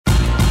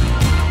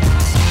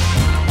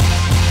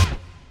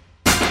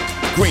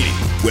Greeny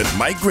with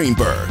Mike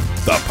Greenberg,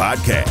 the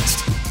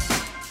podcast.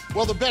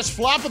 Well, the best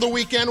flop of the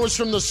weekend was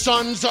from the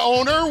Suns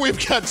owner.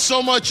 We've got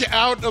so much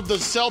out of the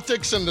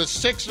Celtics and the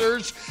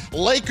Sixers.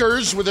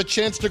 Lakers with a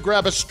chance to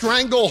grab a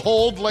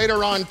stranglehold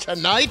later on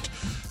tonight.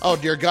 Oh,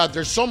 dear God,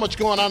 there's so much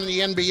going on in the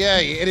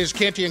NBA. It is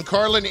Canty and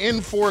Carlin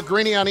in for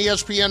Greeny on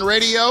ESPN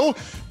Radio,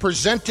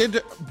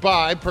 presented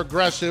by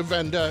Progressive.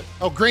 And,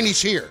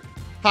 Greeny's here.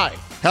 Hi.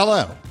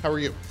 Hello. How are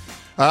you?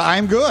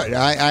 I'm good.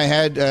 I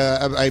had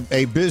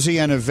a busy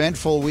and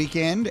eventful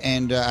weekend,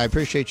 and I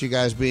appreciate you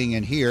guys being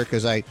in here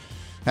because I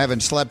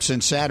haven't slept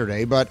since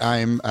Saturday, but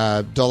I'm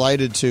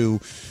delighted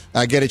to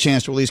get a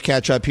chance to at least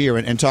catch up here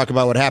and talk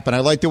about what happened. I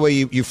like the way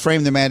you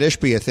framed the Matt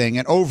Ishbia thing,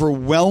 and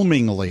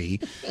overwhelmingly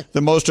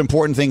the most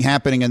important thing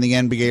happening in the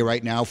NBA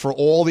right now for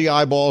all the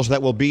eyeballs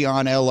that will be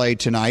on L.A.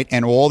 tonight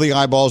and all the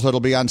eyeballs that will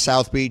be on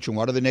South Beach and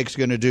what are the Knicks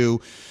going to do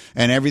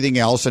and everything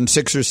else, and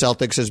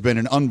Sixers-Celtics has been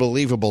an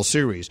unbelievable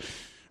series.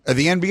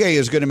 The NBA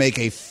is going to make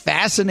a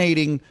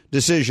fascinating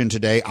decision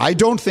today. I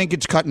don't think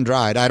it's cut and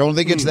dried. I don't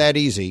think it's that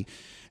easy.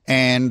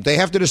 And they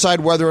have to decide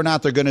whether or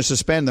not they're going to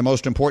suspend the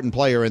most important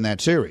player in that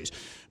series,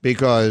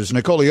 because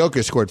Nikola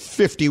Jokic scored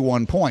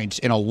 51 points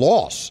in a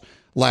loss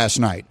last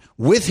night.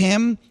 With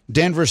him,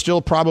 Denver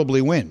still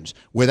probably wins.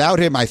 Without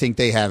him, I think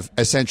they have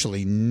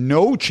essentially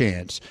no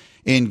chance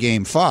in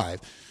Game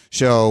 5.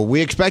 So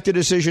we expect a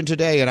decision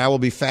today, and I will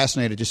be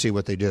fascinated to see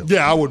what they do.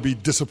 Yeah, I would be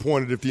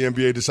disappointed if the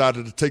NBA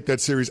decided to take that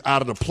series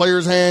out of the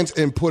players' hands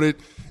and put it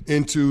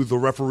into the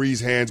referees'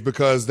 hands,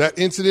 because that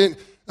incident,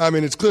 I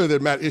mean, it's clear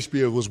that Matt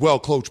Ishbia was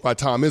well coached by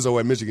Tom Izzo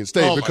at Michigan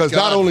State, because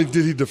not only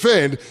did he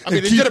defend,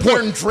 he did it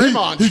better than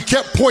Draymond. He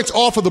kept points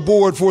off of the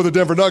board for the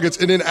Denver Nuggets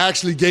and then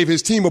actually gave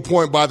his team a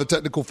point by the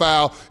technical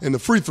foul and the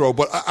free throw.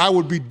 But I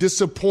would be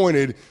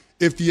disappointed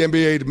if the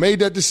NBA made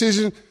that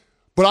decision.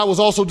 But I was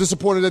also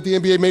disappointed that the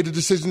NBA made the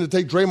decision to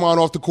take Draymond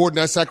off the court in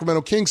that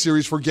Sacramento Kings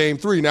series for Game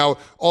 3. Now, it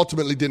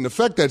ultimately didn't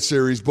affect that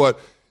series, but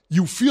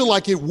you feel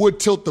like it would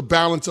tilt the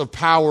balance of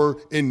power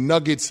in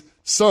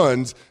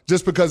Nuggets-Suns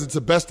just because it's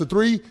a best of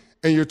three,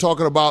 and you're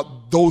talking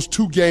about those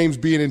two games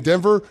being in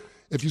Denver.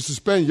 If you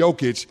suspend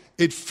Jokic,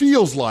 it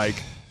feels like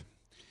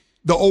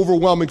the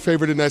overwhelming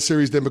favorite in that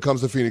series then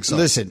becomes the Phoenix Suns.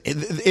 Listen,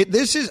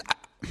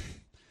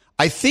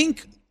 I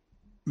think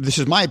this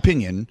is my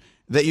opinion,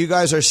 that you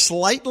guys are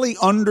slightly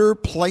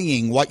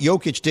underplaying what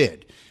Jokic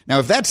did. Now,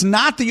 if that's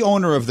not the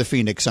owner of the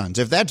Phoenix Suns,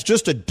 if that's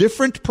just a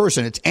different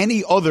person, it's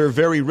any other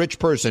very rich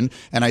person,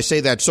 and I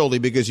say that solely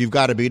because you've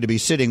got to be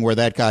sitting where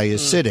that guy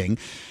is sitting.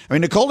 I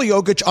mean, Nikola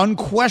Jokic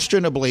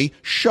unquestionably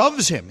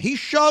shoves him. He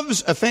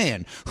shoves a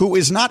fan who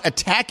is not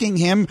attacking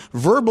him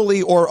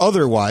verbally or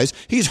otherwise.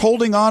 He's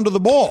holding on to the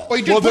ball. Well,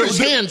 he did put his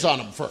hands on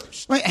him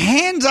first. Right,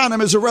 hands on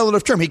him is a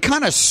relative term. He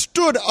kind of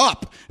stood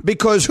up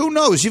because who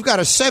knows? You've got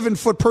a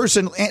 7-foot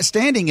person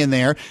standing in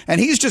there,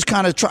 and he's just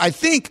kind of I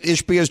think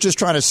Ishbia is just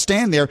trying to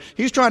stand there.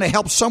 He's trying to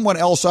help someone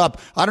else up.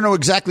 I don't know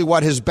exactly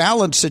what his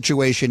balance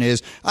situation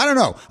is. I don't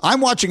know.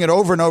 I'm watching it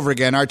over and over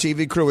again. Our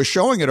TV crew is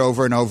showing it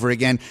over and over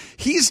again.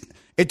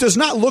 It does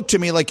not look to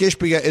me like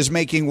Ishbia is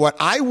making what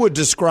I would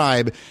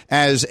describe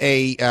as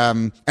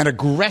an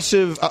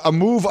aggressive, a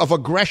move of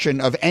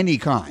aggression of any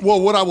kind. Well,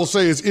 what I will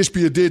say is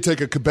Ishbia did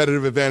take a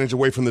competitive advantage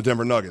away from the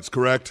Denver Nuggets,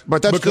 correct?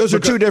 But those are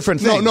two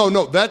different things.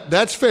 No,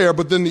 that's fair.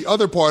 But then the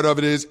other part of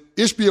it is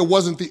Ishbia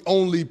wasn't the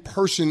only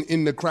person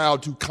in the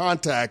crowd to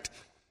contact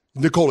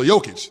Nikola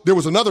Jokic. There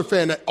was another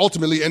fan that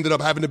ultimately ended up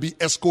having to be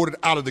escorted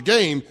out of the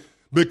game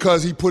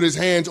because he put his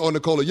hands on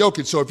Nikola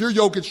Jokic. So if you're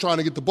Jokic trying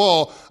to get the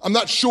ball, I'm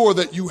not sure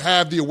that you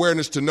have the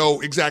awareness to know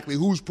exactly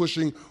who's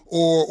pushing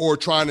or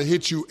trying to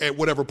hit you at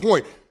whatever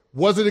point.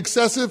 Was it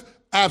excessive?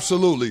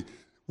 Absolutely.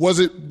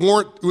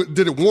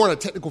 Did it warrant a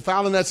technical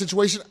foul in that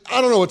situation? I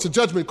don't know. It's a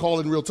judgment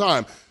call in real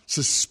time.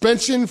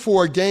 Suspension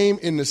for a game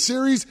in the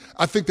series,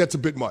 I think that's a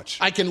bit much.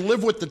 I can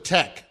live with the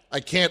tech. I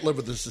can't live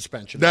with the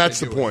suspension. That's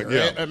the point,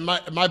 yeah. And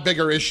my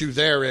bigger issue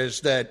there is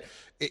that,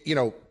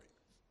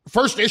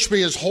 first,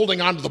 Ishbia is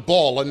holding onto the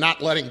ball and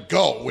not letting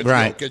go with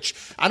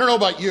Jokic. I don't know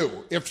about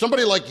you. If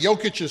somebody like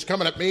Jokic is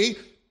coming at me,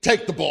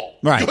 take the ball.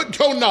 Right.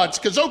 Go nuts,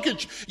 because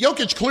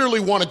Jokic clearly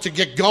wanted to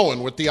get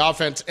going with the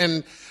offense.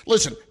 And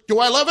listen, do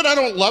I love it? I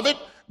don't love it,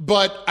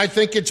 but I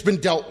think it's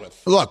been dealt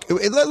with. Look,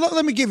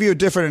 let me give you a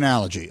different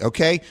analogy,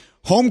 okay?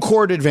 Home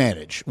court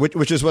advantage,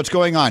 which is what's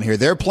going on here.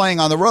 They're playing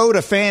on the road.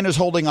 A fan is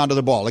holding onto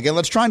the ball. Again,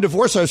 let's try and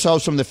divorce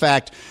ourselves from the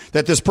fact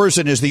that this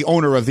person is the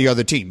owner of the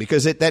other team,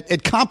 because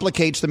it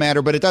complicates the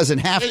matter, but it doesn't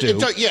have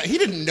to. Yeah, he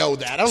didn't know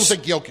that. I don't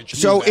think Jokic knew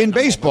So that. in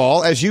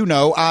baseball, as you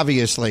know,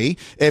 obviously,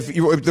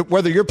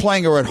 whether you're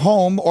playing at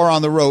home or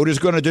on the road is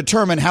going to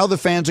determine how the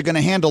fans are going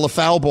to handle a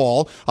foul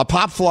ball, a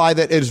pop fly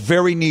that is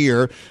very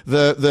near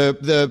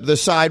the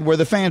side where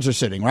the fans are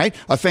sitting, right?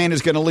 A fan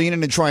is going to lean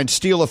in and try and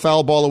steal a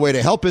foul ball away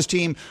to help his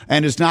team,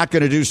 and is not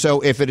going to do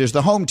so if it is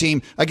the home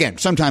team. Again,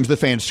 sometimes the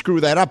fans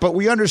screw that up, but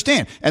we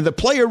understand. And the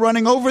player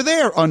running over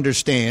there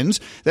understands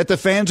that the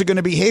fans are going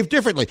to behave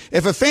differently.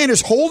 If a fan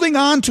is holding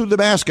on to the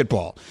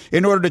basketball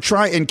in order to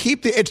try and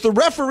keep it's the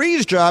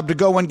referee's job to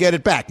go and get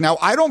it back. Now,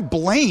 I don't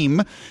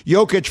blame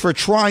Jokic for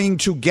trying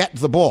to get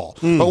the ball.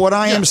 But what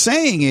I am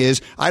saying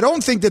is, I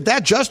don't think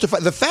that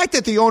justifies the fact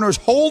that the owner is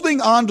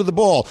holding on to the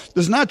ball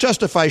does not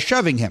justify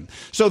shoving him.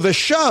 So the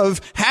shove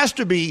has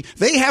to be,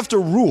 they have to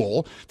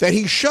rule that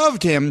he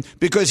shoved him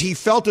because he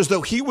felt as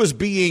though he was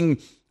being,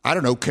 I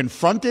don't know,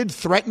 confronted,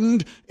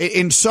 threatened,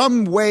 in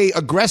some way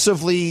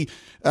aggressively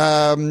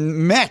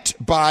met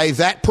by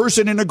that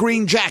person in a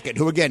green jacket,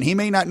 who, again, he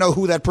may not know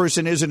who that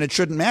person is and it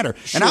shouldn't matter.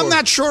 Sure. And I'm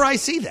not sure I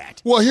see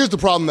that. Well, here's the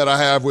problem that I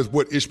have with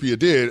what Ishbia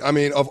did. I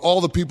mean, of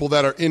all the people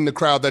that are in the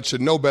crowd that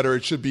should know better,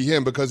 it should be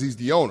him because he's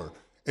the owner.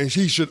 And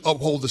he should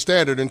uphold the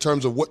standard in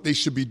terms of what they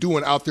should be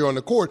doing out there on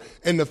the court.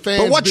 And the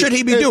fans. But what should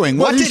he be doing?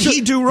 What did he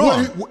do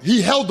wrong?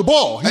 He held the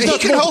ball. He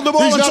can hold the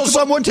ball until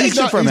someone takes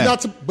it from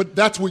him. But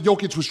that's what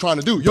Jokic was trying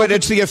to do. But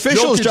it's the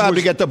official's job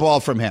to get the ball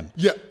from him.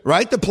 Yeah.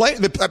 Right? The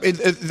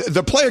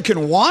player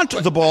can want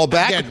the ball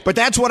back, but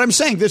that's what I'm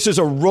saying. This is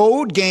a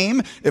road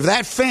game. If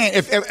that fan,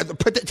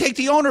 take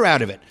the owner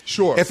out of it.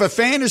 Sure. If a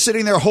fan is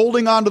sitting there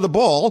holding on to the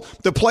ball,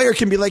 the player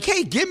can be like,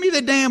 "Hey, give me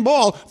the damn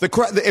ball."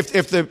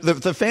 If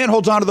the fan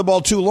holds on to the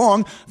ball too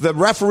long, the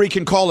referee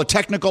can call a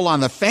technical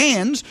on the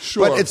fans.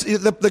 Sure. But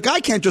the guy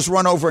can't just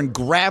run over and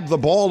grab the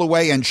ball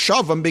away and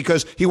shove him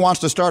because he wants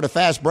to start a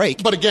fast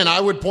break. But again, I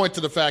would point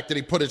to the fact that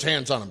he put his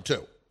hands on him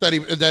too. That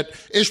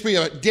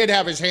Ishbia did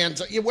have his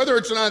hands, whether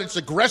it's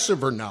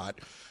aggressive or not.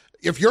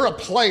 If you're a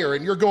player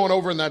and you're going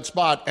over in that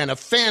spot and a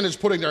fan is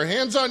putting their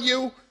hands on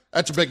you,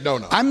 that's a big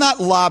no-no. I'm not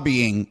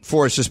lobbying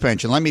for a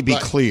suspension. Let me be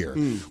clear.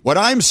 What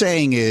I'm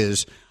saying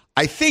is,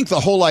 I think the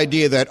whole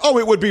idea that,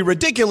 it would be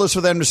ridiculous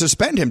for them to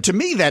suspend him, to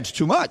me, that's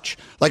too much.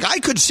 Like, I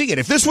could see it.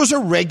 If this was a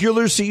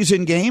regular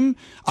season game,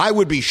 I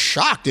would be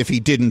shocked if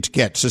he didn't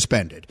get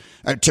suspended.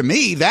 To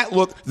me, that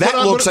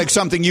looks like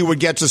something you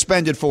would get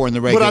suspended for in the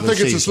regular season. But I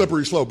think it's a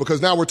slippery slope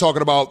because now we're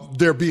talking about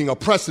there being a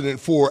precedent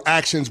for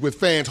actions with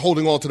fans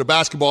holding on to the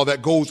basketball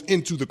that goes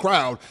into the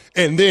crowd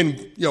and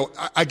then,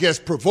 I guess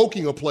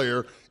provoking a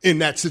player in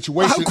that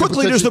situation. How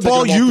quickly does the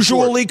ball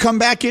usually come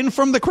back in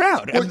from the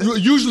crowd? Well,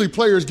 usually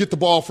players get the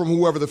ball from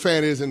whoever the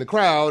fan is in the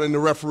crowd, and the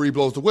referee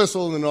blows the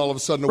whistle, and then all of a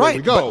sudden away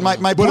we go. But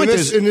my point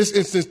is, in this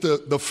instance,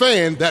 the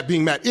fan, that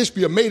being Matt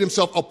Ishbia, made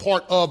himself a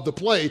part of the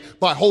play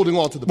by holding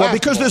on to the basketball. Well,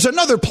 because there's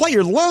another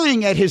player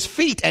lying at his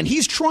feet, and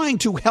he's trying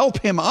to help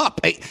him up.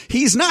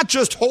 He's not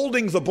just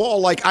holding the ball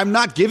like, I'm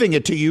not giving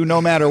it to you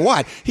no matter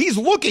what. He's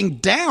looking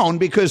down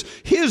because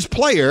his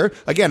player,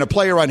 again, a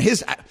player on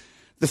his...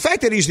 The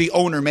fact that he's the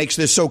owner makes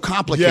this so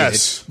complicated.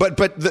 Yes. But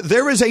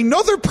there is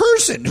another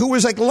person who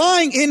is like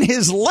lying in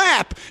his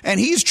lap, and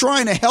he's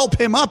trying to help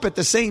him up at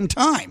the same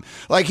time.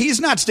 Like, he's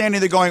not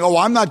standing there going,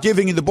 I'm not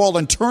giving you the ball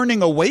and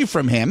turning away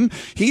from him.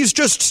 He's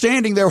just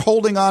standing there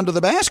holding on to the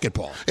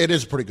basketball. It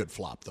is a pretty good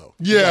flop, though.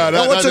 Yeah.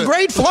 It's a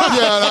great flop.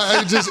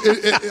 Yeah,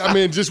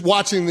 just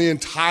watching the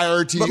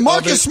entirety of it. But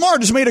Marcus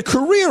Smart has made a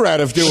career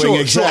out of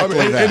doing exactly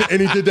that. And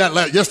he did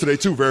that yesterday,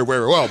 too, very,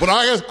 very well. But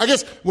I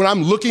guess when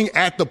I'm looking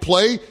at the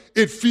play,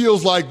 it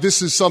feels like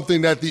this is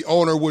something that the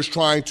owner was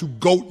trying to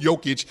goat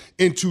Jokic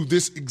into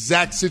this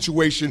exact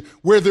situation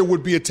where there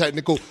would be a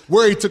technical,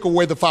 where he took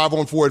away the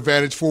 5-on-4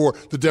 advantage for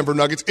the Denver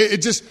Nuggets.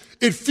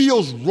 It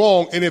feels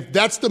wrong. And if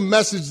that's the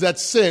message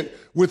that's sent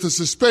with the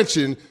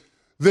suspension,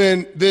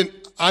 then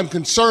I'm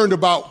concerned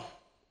about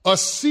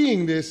us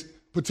seeing this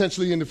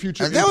potentially in the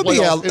future. That's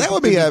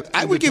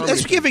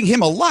giving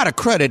him a lot of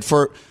credit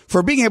for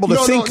being able to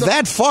think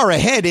that far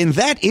ahead in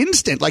that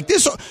instant. Like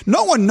this,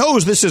 no one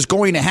knows this is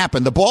going to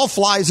happen. The ball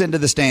flies into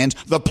the stands.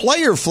 The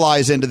player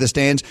flies into the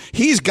stands.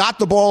 He's got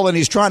the ball and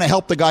he's trying to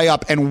help the guy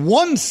up. And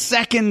 1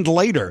 second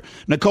later,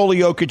 Nikola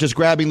Jokic is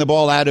grabbing the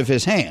ball out of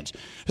his hands.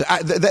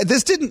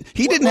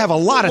 He didn't have a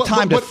lot of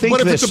time to think this through.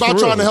 But if it's about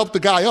trying to help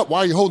the guy up, why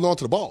are you holding on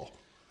to the ball?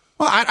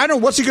 Well, I don't know.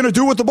 What's he going to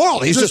do with the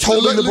ball? He's just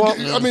holding the ball.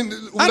 I mean,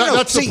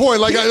 that's the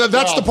point.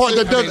 That's the part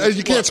that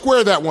you can't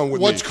square that one with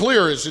me. What's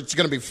clear is it's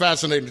going to be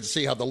fascinating to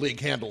see how the league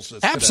handles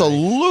this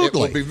Absolutely.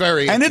 today. It will be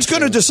very And it's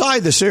going to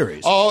decide the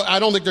series. Oh, I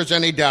don't think there's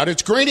any doubt.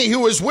 It's Greeny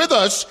who is with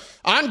us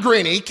on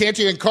Greeny,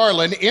 Canty and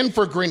Carlin, in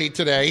for Greeny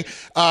today.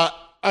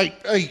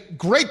 A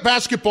great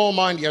basketball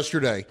mind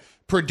yesterday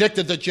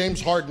predicted that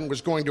James Harden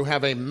was going to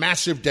have a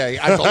massive day.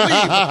 I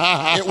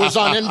believe it was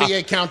on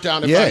NBA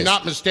Countdown, if I'm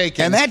not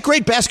mistaken. And that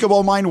great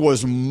basketball mind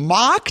was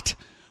mocked.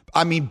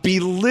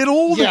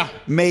 Belittled,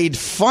 made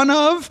fun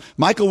of.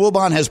 Michael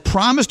Wilbon has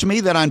promised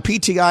me that on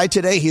PTI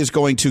today he is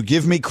going to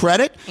give me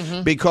credit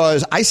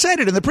because I said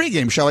it in the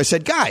pregame show. I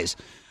said, guys,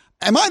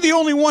 Am I the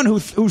only one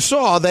who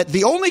saw that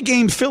the only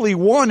game Philly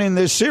won in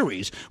this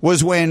series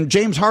was when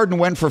James Harden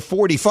went for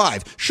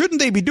 45? Shouldn't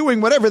they be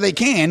doing whatever they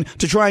can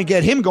to try and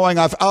get him going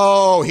off?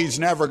 Oh, he's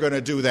never going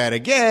to do that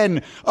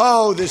again.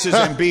 Oh, this is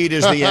Embiid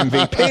is the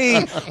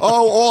MVP.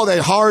 Oh, all that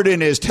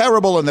Harden is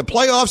terrible in the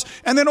playoffs.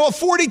 And then all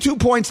 42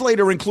 points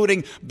later,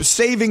 including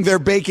saving their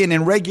bacon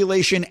in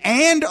regulation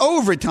and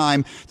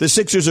overtime, the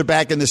Sixers are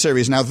back in the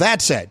series. Now,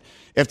 that said,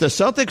 if the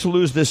Celtics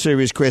lose this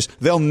series, Chris,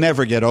 they'll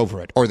never get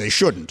over it, or they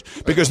shouldn't,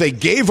 because they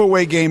gave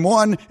away game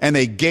 1 and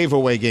they gave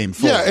away game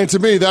 4. Yeah, and to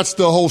me, that's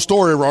the whole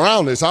story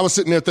around this. I was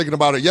sitting there thinking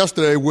about it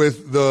yesterday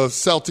with the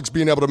Celtics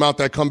being able to mount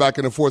that comeback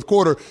in the fourth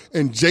quarter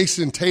and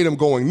Jason Tatum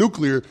going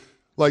nuclear.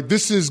 Like,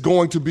 this is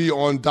going to be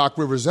on Doc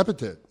Rivers'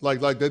 epithet. Like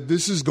that.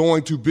 This is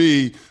going to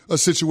be a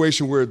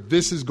situation where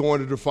this is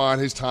going to define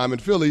his time in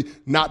Philly,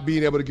 not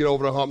being able to get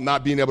over the hump,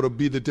 not being able to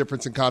be the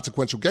difference in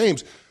consequential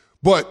games.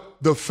 But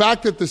the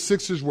fact that the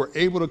Sixers were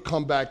able to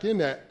come back in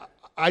that,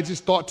 I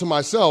just thought to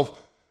myself,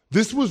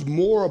 this was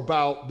more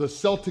about the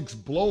Celtics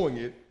blowing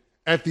it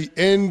at the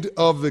end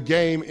of the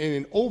game and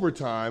in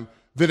overtime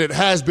than it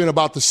has been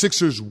about the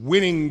Sixers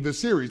winning the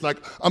series. Like,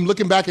 I'm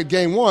looking back at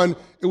game 1,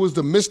 it was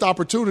the missed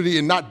opportunity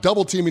and not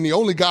double teaming the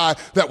only guy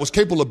that was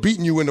capable of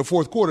beating you in the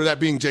fourth quarter, that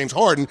being James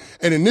Harden.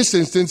 And in this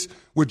instance,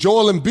 with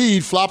Joel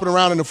Embiid flopping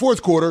around in the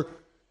fourth quarter,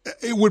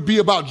 it would be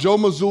about Joe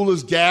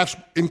Mazzulla's gaffes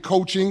in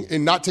coaching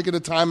and not taking a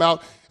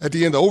timeout at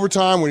the end of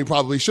overtime when he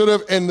probably should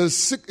have, and the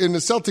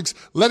Celtics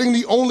letting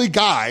the only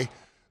guy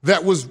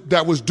that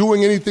was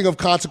doing anything of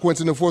consequence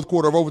in the fourth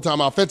quarter of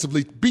overtime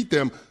offensively beat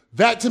them.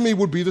 That, to me,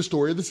 would be the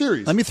story of the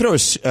series. Let me throw a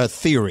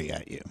theory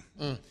at you.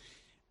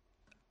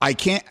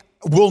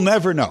 We'll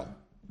never know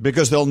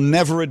because they'll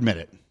never admit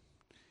it.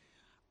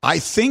 I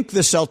think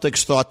the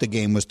Celtics thought the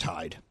game was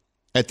tied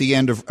at the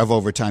end of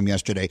overtime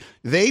yesterday.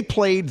 They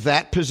played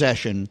that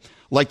possession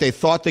like they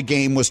thought the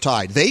game was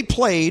tied. They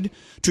played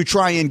to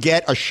try and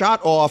get a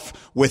shot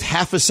off with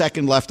half a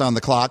second left on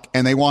the clock,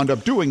 and they wound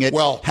up doing it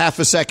half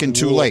a second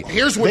too late.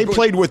 They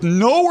played with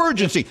no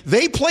urgency.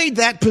 They played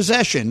that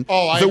possession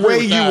the way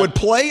you would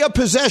play a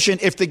possession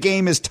if the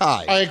game is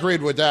tied. I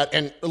agreed with that.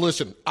 And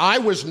listen, I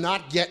was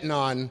not getting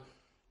on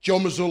Joe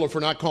Mazzulla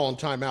for not calling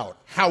timeout.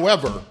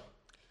 However,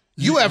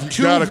 you have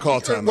gotta call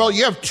timeout. Well,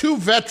 you have two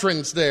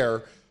veterans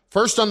there.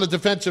 First on the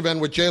defensive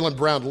end with Jaylen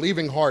Brown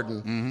leaving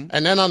Harden,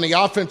 and then on the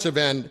offensive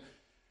end,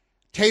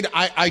 Tatum.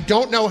 I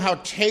don't know how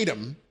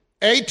Tatum,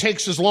 A,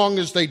 takes as long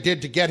as they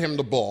did to get him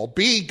the ball,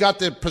 B, got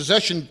the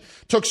possession,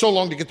 took so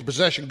long to get the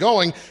possession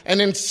going, and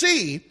then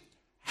C,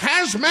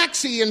 has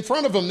Maxey in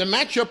front of him, the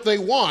matchup they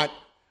want,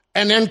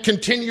 and then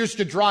continues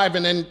to drive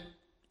and then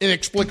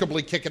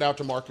inexplicably kick it out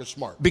to Marcus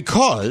Smart.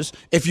 Because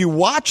if you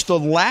watch the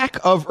lack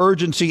of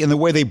urgency in the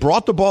way they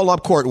brought the ball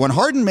up court, when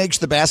Harden makes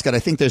the basket, I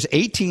think there's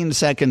 18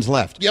 seconds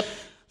left. Yep.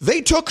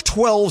 They took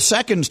 12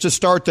 seconds to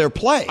start their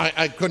play.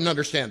 I couldn't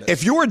understand it.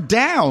 If you're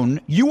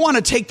down, you want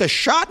to take the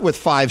shot with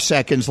 5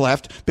 seconds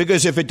left,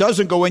 because if it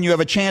doesn't go in, you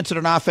have a chance at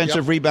an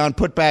offensive rebound,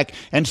 put back,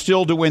 and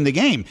still to win the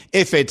game.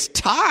 If it's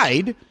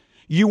tied,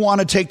 you want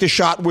to take the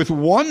shot with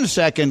 1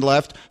 second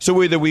left,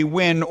 so either we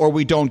win or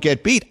we don't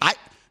get beat.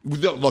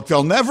 Look,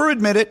 they'll never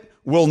admit it.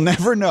 We'll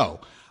never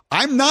know.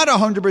 I'm not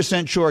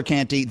 100% sure,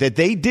 Canty, that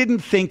they didn't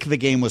think the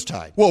game was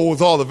tied. Well,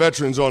 with all the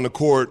veterans on the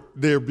court,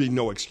 there'd be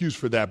no excuse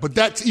for that. But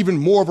that's even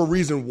more of a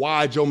reason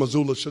why Joe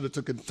Mazzulla should have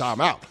taken the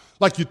timeout.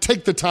 Like, you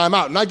take the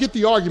timeout. And I get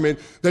the argument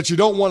that you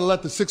don't want to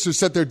let the Sixers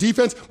set their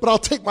defense, but I'll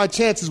take my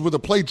chances with a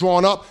play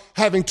drawn up,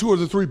 having 2 of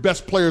the 3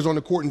 best players on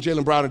the court in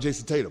Jaylen Brown and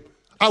Jason Tatum.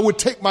 I would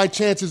take my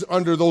chances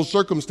under those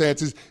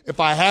circumstances if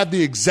I have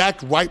the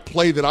exact right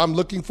play that I'm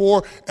looking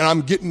for and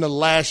I'm getting the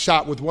last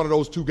shot with one of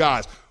those 2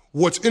 guys.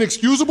 What's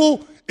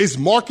inexcusable is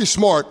Marcus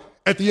Smart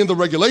at the end of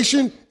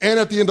regulation and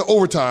at the end of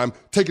overtime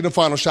taking the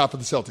final shot for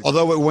the Celtics.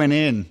 Although it went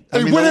in.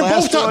 They went in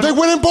both times. They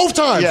went in both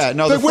times. Yeah,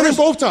 no, they went in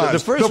both times. The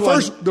first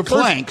one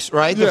clanks,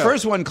 right? Yeah. The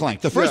first one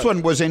clanked. The first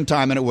one was in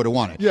time and it would have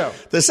won it. Yeah.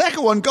 The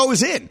second one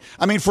goes in.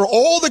 I mean, for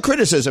all the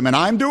criticism, and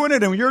I'm doing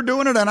it and you're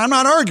doing it and I'm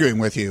not arguing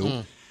with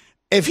you,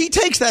 if he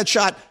takes that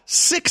shot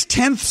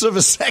 0.6 of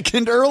a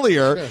second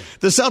earlier,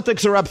 the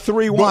Celtics are up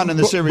 3-1 and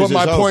the series is over.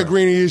 But my point,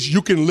 Greeny, is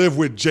you can live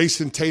with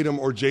Jason Tatum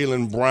or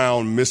Jaylen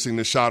Brown missing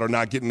the shot or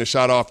not getting the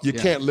shot off. You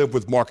can't live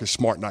with Marcus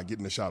Smart not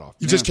getting the shot off.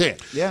 You just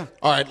can't. Yeah.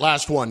 All right,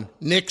 last one.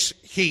 Knicks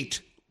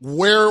Heat.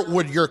 Where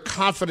would your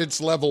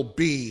confidence level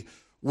be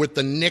with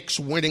the Knicks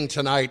winning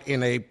tonight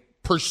in a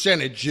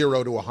percentage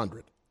 0 to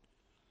 100?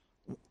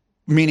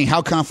 Meaning,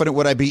 how confident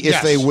would I be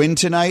if they win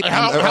tonight?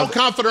 How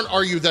confident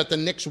are you that the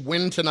Knicks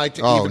win tonight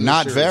to even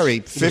not the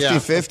series? very.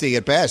 50-50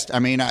 at best. I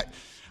mean,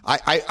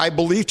 I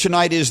believe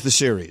tonight is the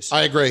series.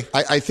 I agree.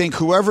 I think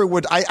whoever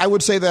would – I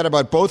would say that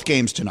about both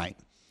games tonight.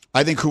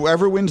 I think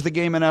whoever wins the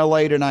game in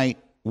L.A. tonight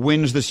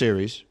wins the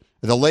series.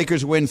 If the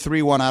Lakers win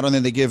 3-1, I don't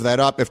think they give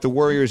that up. If the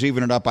Warriors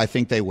even it up, I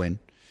think they win.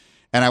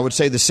 And I would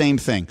say the same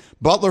thing.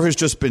 Butler has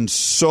just been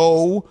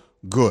so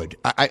good.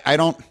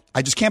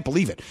 I just can't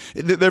believe it.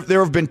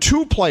 There have been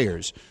 2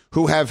 players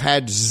who have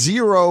had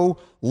zero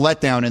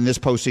letdown in this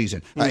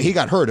postseason. He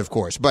got hurt, of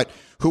course, but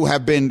who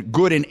have been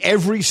good in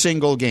every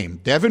single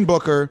game. Devin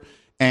Booker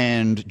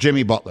and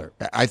Jimmy Butler.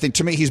 I think,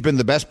 to me, he's been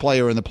the best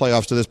player in the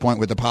playoffs to this point,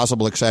 with the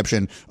possible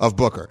exception of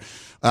Booker.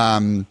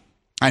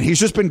 And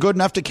he's just been good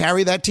enough to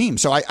carry that team.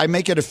 So I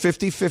make it a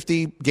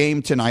 50-50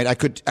 game tonight. I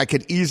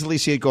could easily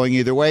see it going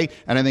either way,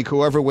 and I think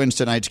whoever wins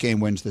tonight's game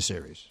wins the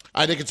series.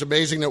 I think it's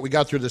amazing that we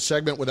got through this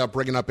segment without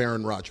bringing up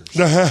Aaron Rodgers.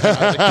 Did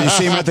you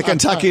see him at the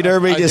Kentucky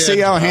Derby? Did you see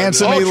how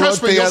handsome he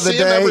looked the other day? You'll see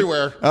him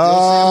everywhere.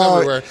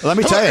 Let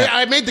me tell you.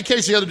 I made the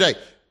case the other day.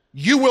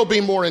 You will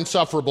be more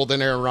insufferable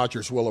than Aaron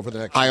Rodgers will over the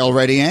next year. I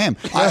already am.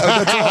 That's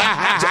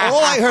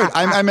all I heard.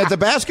 I'm at the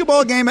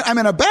basketball game. I'm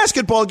in a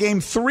basketball game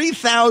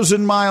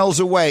 3,000 miles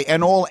away,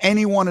 and all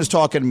anyone is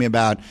talking to me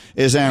about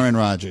is Aaron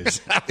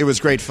Rodgers. It was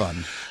great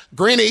fun.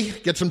 Greeny,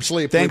 get some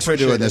sleep. Thanks for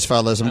doing this,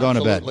 fellas. I'm going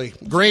to bed.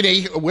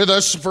 Greeny with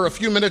us for a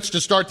few minutes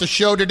to start the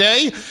show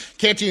today.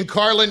 Canty and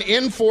Carlin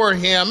in for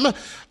him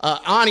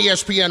on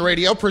ESPN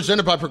Radio,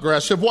 presented by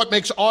Progressive. What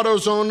makes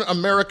AutoZone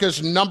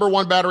America's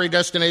 #1 battery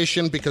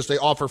destination? Because they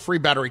offer free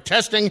battery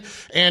testing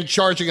and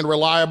charging and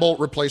reliable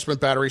replacement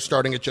batteries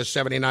starting at just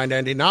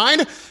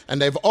 $79.99.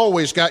 And they've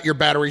always got your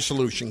battery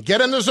solution.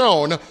 Get in the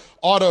zone,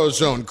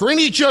 AutoZone.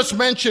 Greeny just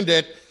mentioned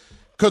it.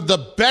 Could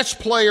the best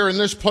player in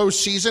this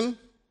postseason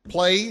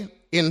play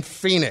in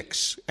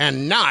Phoenix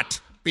and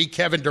not be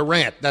Kevin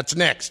Durant? That's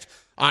next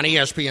on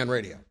ESPN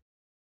Radio.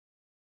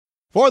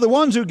 For the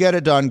ones who get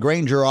it done,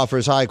 Grainger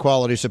offers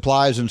high-quality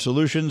supplies and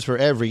solutions for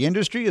every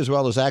industry, as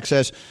well as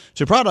access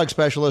to product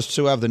specialists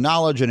who have the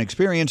knowledge and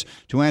experience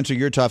to answer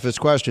your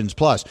toughest questions.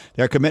 Plus,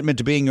 their commitment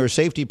to being your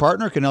safety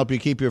partner can help you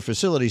keep your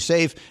facility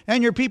safe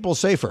and your people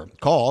safer.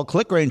 Call,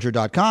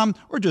 clickgrainger.com,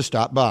 or just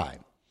stop by.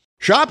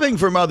 Shopping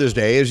for Mother's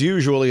Day is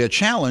usually a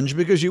challenge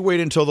because you wait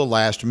until the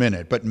last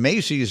minute, but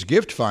Macy's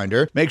Gift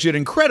Finder makes it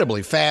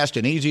incredibly fast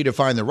and easy to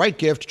find the right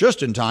gift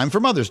just in time for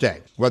Mother's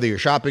Day. Whether you're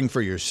shopping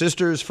for your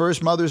sister's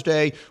first Mother's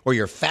Day or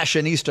your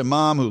fashionista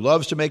mom who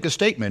loves to make a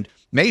statement,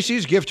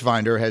 Macy's Gift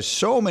Finder has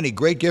so many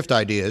great gift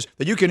ideas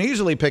that you can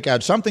easily pick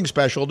out something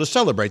special to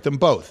celebrate them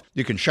both.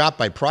 You can shop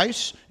by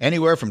price,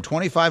 anywhere from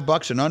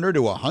 $25 and under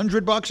to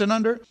 $100 and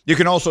under. You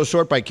can also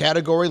sort by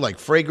category like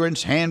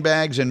fragrance,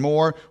 handbags, and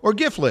more, or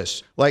gift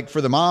lists, like for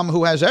the mom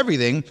who has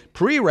everything,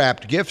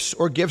 pre-wrapped gifts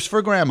or gifts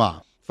for grandma.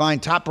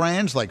 Find top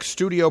brands like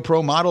Studio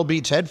Pro Model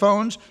Beats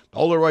headphones,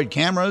 Polaroid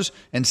cameras,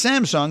 and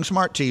Samsung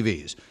smart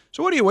TVs.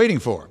 So what are you waiting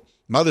for?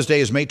 Mother's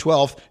Day is May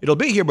 12th. It'll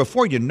be here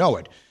before you know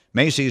it.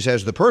 Macy's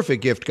has the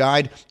perfect gift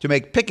guide to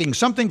make picking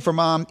something for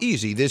mom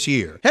easy this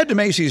year. Head to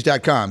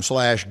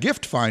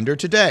Macy's.com/giftfinder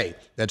today.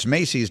 That's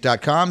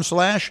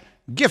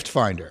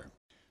Macy's.com/giftfinder.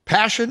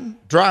 Passion,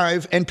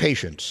 drive, and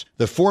patience.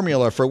 The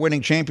formula for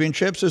winning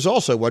championships is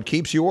also what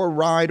keeps your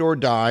ride or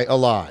die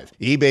alive.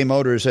 eBay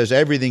Motors has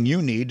everything you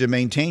need to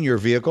maintain your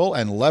vehicle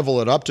and level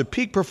it up to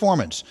peak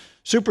performance.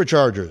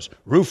 Superchargers,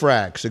 roof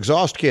racks,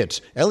 exhaust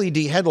kits,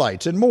 LED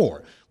headlights, and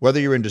more. Whether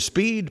you're into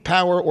speed,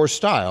 power, or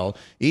style,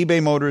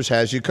 eBay Motors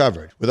has you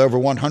covered. With over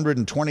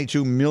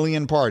 122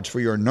 million parts for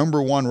your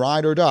 #1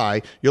 ride or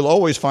die, you'll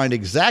always find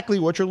exactly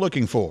what you're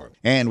looking for.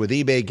 And with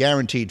eBay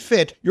Guaranteed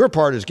Fit, your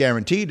part is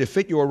guaranteed to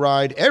fit your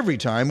ride every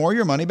time or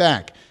your money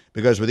back.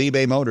 Because with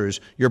eBay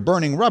Motors, you're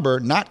burning rubber,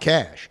 not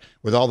cash.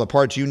 With all the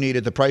parts you need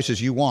at the prices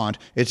you want,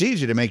 it's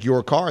easy to make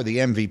your car the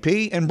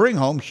MVP and bring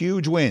home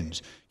huge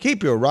wins.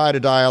 Keep your ride or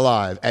die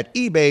alive at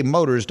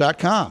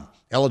ebaymotors.com.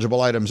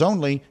 Eligible items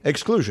only.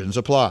 Exclusions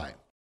apply.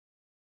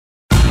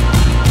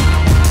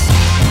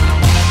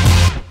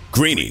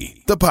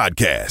 Greeny, the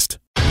podcast.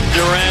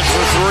 Durant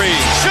for three.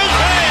 Shoot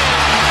bang!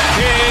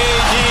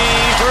 KD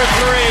for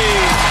three.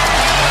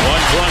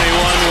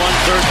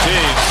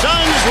 121-113.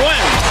 Suns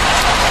win.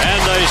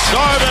 And they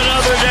start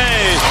another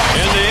day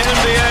in the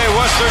NBA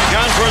Western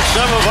Conference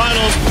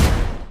semifinals.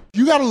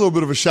 You got a little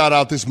bit of a shout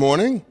out this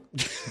morning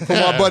from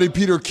our buddy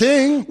Peter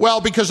King. Well,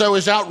 because I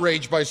was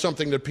outraged by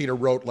something that Peter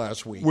wrote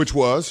last week. Which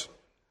was?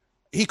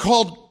 He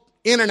called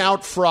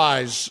In-N-Out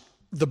fries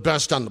the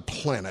best on the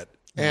planet.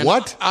 And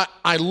what?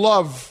 I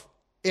love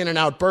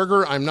In-N-Out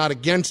Burger. I'm not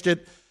against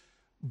it.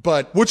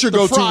 But what's your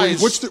go-to?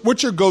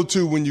 What's your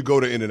go-to when you go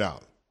to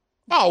In-N-Out?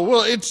 Oh,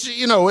 well, it's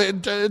a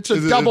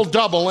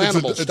double-double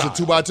animal style. It's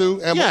a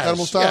 2x2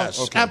 animal style?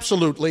 Yes, okay.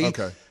 Absolutely.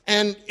 Okay.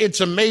 And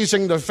it's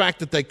amazing the fact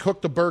that they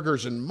cook the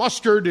burgers in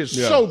mustard is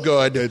so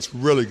good. It's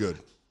really good.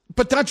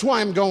 But that's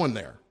why I'm going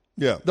there.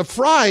 Yeah. The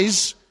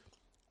fries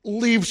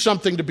leave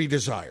something to be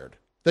desired.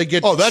 They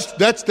get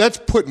that's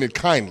putting it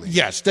kindly.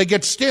 Yes, they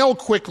get stale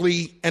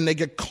quickly and they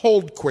get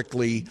cold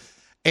quickly.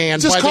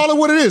 And just call it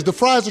what it is. The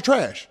fries are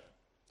trash.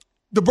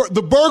 The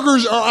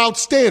burgers are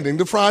outstanding.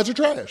 The fries are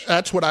trash.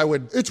 That's what I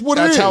would. It's what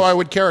it is. That's how I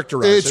would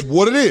characterize it. It's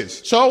what it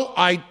is. So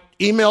I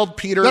emailed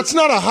Peter. That's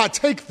not a hot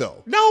take,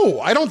 though. No,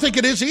 I don't think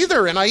it is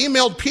either. And I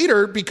emailed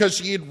Peter because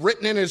he had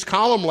written in his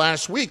column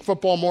last week,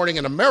 Football Morning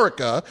in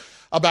America,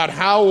 about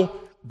how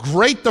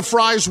great the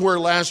fries were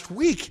last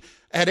week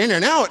at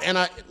In-N-Out. And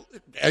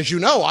as you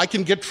know, I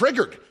can get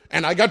triggered.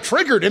 And I got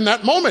triggered in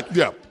that moment.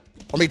 Yeah.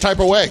 Let me type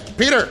away.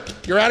 Peter,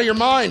 you're out of your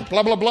mind,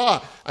 blah, blah,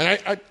 blah. And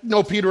I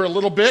know Peter a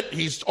little bit.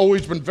 He's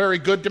always been very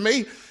good to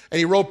me. And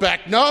he wrote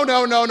back, no.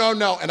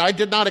 And I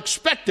did not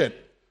expect it.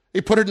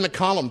 He put it in the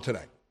column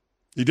today.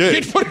 He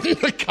did. He put it in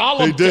the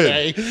column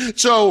today.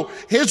 So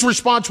his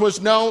response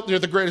was, no, they're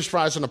the greatest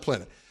fries on the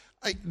planet.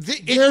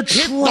 They're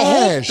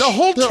trash. The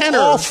whole They're tenor,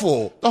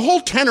 awful. The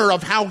whole tenor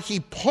of how he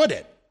put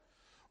it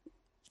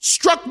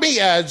struck me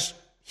as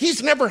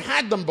he's never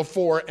had them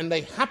before, and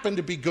they happen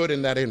to be good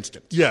in that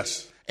instant.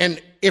 Yes.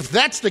 And if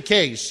that's the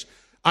case,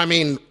 I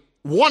mean,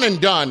 one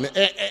and done,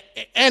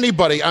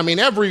 anybody, I mean,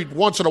 every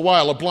once in a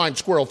while, a blind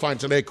squirrel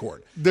finds an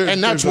acorn.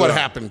 And that's what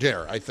happened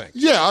there, I think.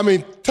 Yeah, I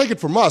mean, take it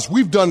from us.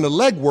 We've done the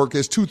legwork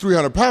as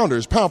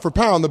 300-pounders, pound for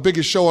pound, the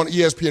biggest show on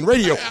ESPN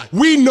radio.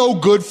 We know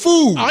good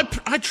food.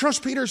 I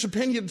trust Peter's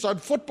opinions on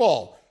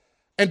football.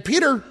 And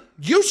Peter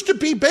used to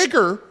be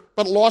bigger,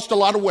 but lost a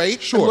lot of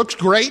weight. Sure. It looks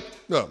great.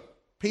 No.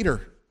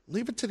 Peter,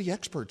 leave it to the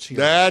experts here.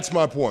 That's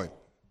my point.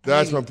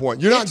 My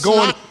point. You're not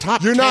going.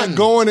 Top you're 10. not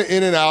going to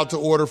In-N-Out to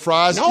order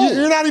fries. No.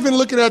 You're not even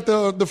looking at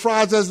the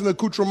fries as an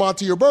accoutrement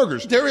to your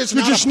burgers. There is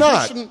You're not just a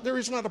not. person, there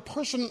is not a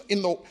person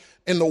in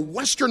the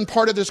western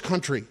part of this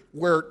country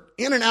where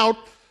In-N-Out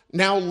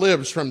now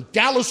lives from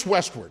Dallas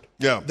westward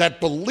that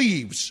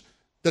believes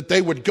that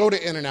they would go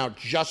to In-N-Out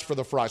just for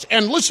the fries.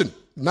 And listen,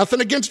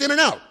 nothing against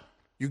In-N-Out.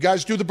 You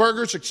guys do the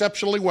burgers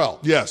exceptionally well.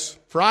 Yes.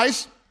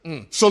 Fries?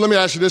 So let me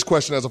ask you this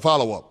question as a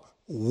follow-up.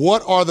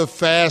 What are the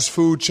fast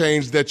food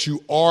chains that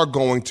you are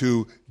going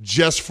to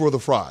just for the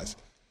fries?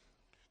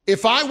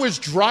 If I was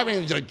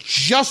driving, I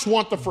just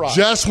want the fries.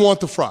 Just want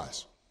the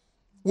fries.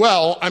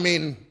 Well, I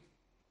mean,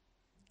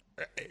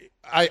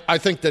 I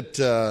think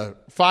that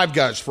Five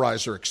Guys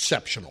fries are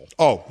exceptional.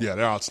 Oh, yeah,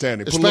 they're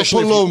outstanding.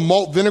 Especially put a little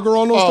malt vinegar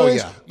on those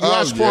things? Yeah. You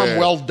ask for them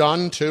well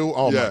done, too.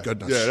 Oh, Yeah. my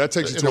goodness. Yeah, that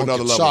takes it to don't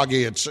another get level.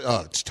 Soggy.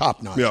 It's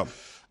top notch. Yeah.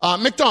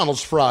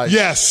 McDonald's fries.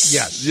 Yes.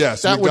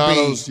 That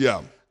McDonald's,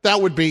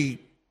 That would be,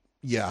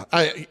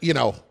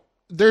 to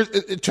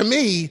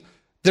me,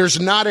 there's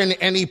not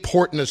any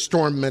port in a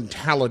storm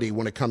mentality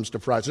when it comes to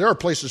fries. There are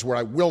places where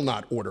I will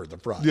not order the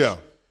fries. Yeah.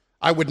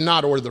 I would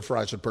not order the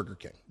fries at Burger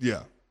King.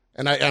 Yeah.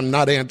 And I'm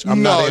not anti.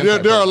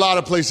 There are a lot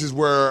of places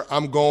where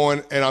I'm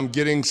going and I'm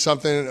getting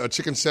something, a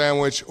chicken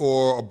sandwich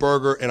or a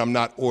burger, and I'm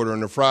not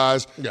ordering the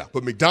fries. Yeah.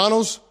 But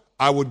McDonald's,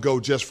 I would go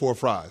just for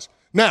fries.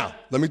 Now,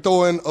 let me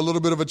throw in a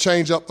little bit of a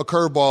change up, a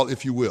curveball,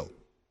 if you will.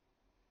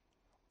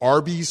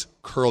 Arby's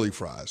curly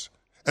fries.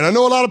 And I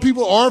know a lot of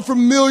people aren't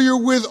familiar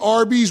with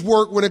Arby's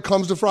work when it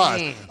comes to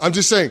fries. I'm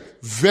just saying,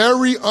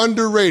 very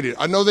underrated.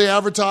 I know they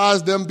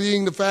advertise them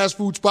being the fast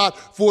food spot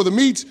for the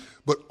meats,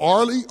 but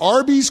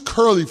Arby's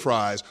curly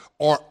fries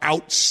are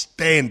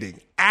outstanding.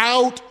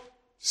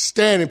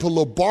 Outstanding. Put a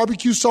little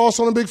barbecue sauce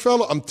on a big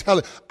fella. I'm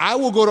telling you, I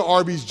will go to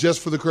Arby's just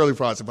for the curly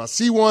fries. If I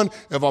see one,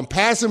 if I'm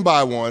passing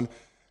by one,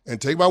 and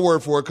take my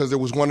word for it, because there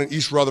was one in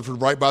East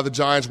Rutherford right by the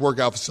Giants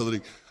workout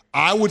facility,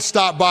 I would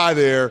stop by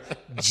there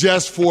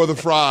just for the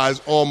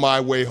fries on my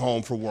way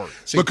home from work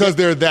because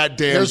they're that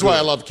damn Here's good. why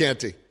I love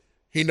Canty.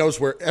 He knows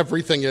where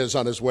everything is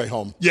on his way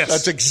home. Yes.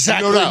 That's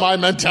exactly No doubt. my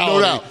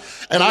mentality. No doubt.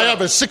 And I have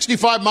a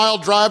 65-mile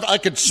drive. I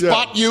could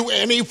spot you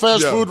any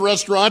fast food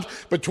restaurant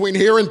between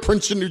here and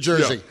Princeton, New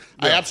Jersey. Yeah.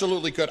 I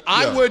absolutely could.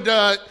 I would.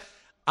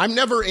 I'm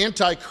never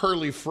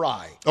anti-curly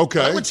fry. Okay.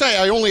 I would say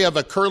I only have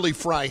a curly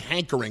fry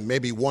hankering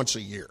maybe once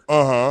a year.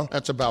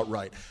 That's about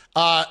right.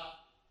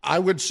 I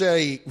would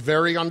say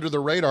very under the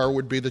radar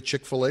would be the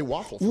Chick-fil-A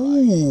waffle fry.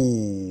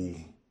 Ooh.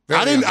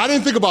 I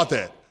didn't think about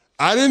that.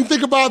 I didn't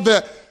think about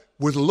that.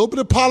 With a little bit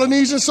of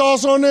Polynesian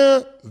sauce on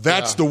there,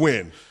 that's the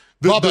win.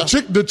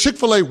 The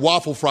Chick-fil-A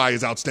waffle fry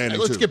is outstanding,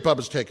 Let's too. get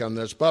Bubba's take on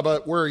this.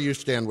 Bubba, where you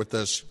stand with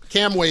this?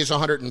 Cam weighs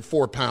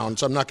 104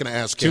 pounds. I'm not going to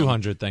ask him.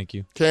 200, thank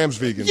you. Cam's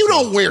vegan. You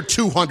don't wear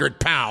 200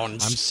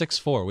 pounds. I'm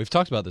 6'4". We've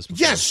talked about this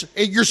before. Yes,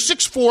 you're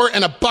 6'4"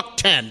 and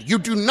 $110. You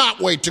do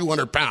not weigh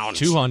 200 pounds.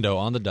 200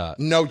 on the dot.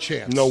 No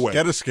chance. No way.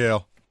 Get a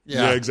scale.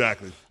 Yeah,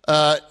 exactly.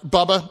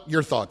 Bubba,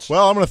 your thoughts?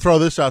 Well, I'm going to throw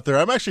this out there.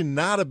 I'm actually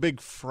not a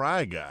big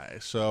fry guy.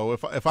 So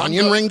if I'm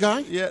Onion ring guy?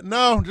 Yeah,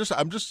 no,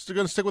 I'm just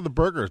going to stick with the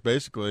burgers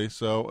basically.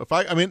 So if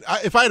I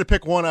had to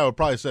pick one, I would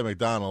probably say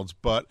McDonald's.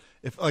 But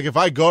if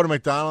I go to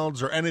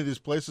McDonald's or any of these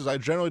places, I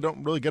generally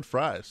don't really get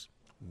fries.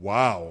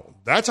 Wow,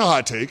 that's a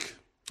hot take.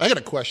 I got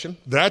a question.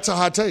 That's a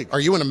hot take. Are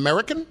you an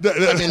American?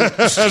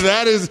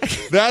 that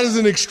is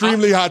an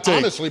extremely hot take.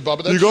 Honestly,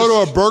 Bubba, that's you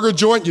go to a burger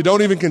joint, you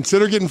don't even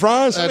consider getting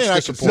fries.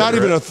 That's not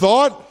even a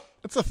thought.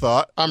 It's a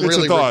thought. I'm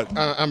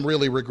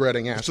really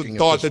regretting asking. It's a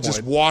thought that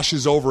just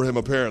washes over him,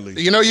 apparently.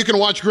 You know, you can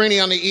watch Greeny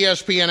on the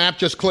ESPN app.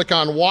 Just click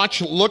on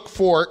Watch, look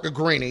for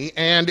Greeny,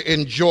 and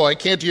enjoy.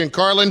 Canty and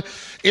Carlin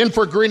in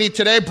for Greeny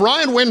today.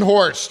 Brian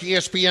Windhorst,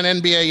 ESPN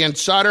NBA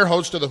insider,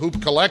 host of the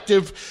Hoop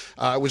Collective.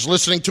 I was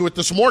listening to it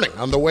this morning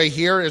on the way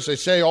here. As I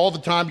say all the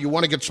time, you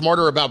want to get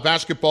smarter about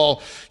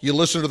basketball, you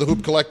listen to the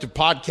Hoop Collective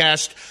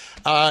podcast.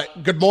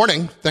 Good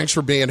morning. Thanks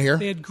for being here.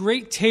 They had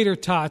great tater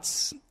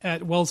tots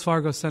at Wells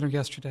Fargo Center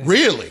yesterday.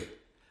 Really?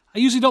 I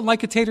usually don't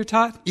like a tater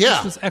tot. Yeah.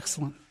 This was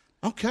excellent.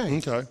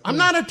 Okay. I'm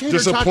not a tater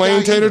tot. Just a plain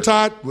guy tater either.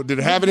 tot? Did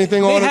it have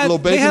anything on it? A little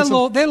bacon? They had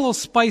a little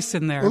spice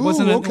in there. It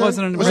wasn't a Was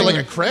it like regular-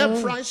 a crab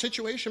fry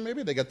situation?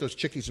 Maybe they got those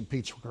Chickies and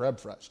Pete's crab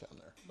fries down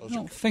there. I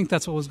don't think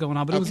that's what was going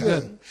on, but it was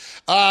Okay. good.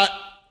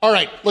 All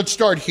right, let's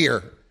start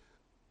here.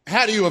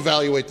 How do you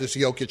evaluate this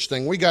Jokic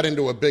thing? We got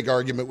into a big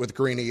argument with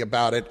Greeny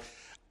about it.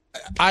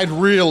 I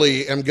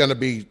really am going to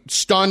be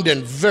stunned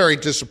and very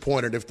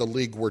disappointed if the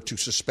league were to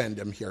suspend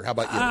him here. How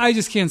about you? I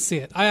just can't see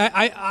it.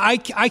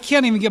 I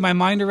can't even get my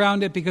mind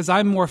around it because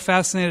I'm more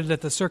fascinated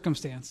at the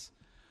circumstance,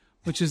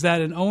 which is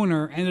that an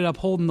owner ended up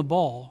holding the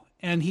ball,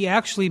 and he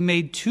actually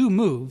made 2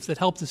 moves that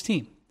helped his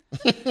team.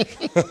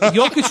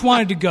 Jokic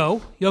wanted to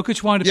go.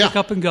 Jokic wanted to pick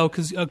up and go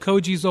because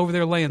Koji's over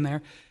there laying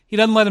there. He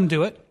doesn't let him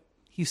do it.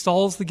 He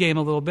stalls the game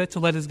a little bit to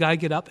let his guy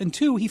get up. And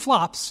 2, he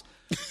flops,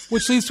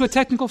 which leads to a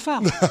technical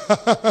foul.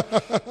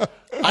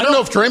 I don't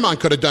know if Draymond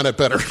could have done it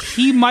better.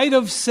 He might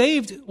have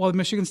saved, the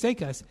Michigan State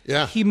guys.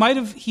 Yeah. He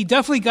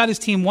definitely got his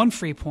team 1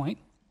 free point.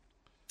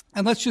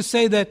 And let's just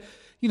say that,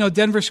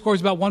 Denver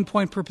scores about 1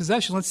 point per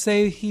possession. Let's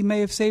say he may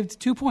have saved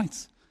 2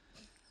 points.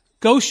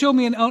 Go show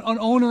me an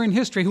owner in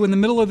history who in the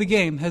middle of the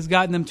game has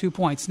gotten them 2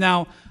 points.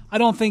 Now, I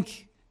don't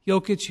think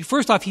Jokic,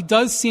 first off, he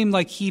does seem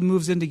like he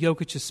moves into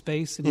Jokic's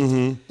space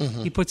and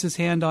he puts his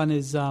hand on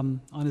his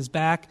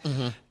back.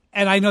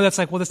 And I know that's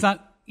like, that's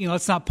not,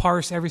 let's not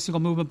parse every single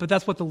movement, but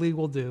that's what the league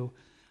will do.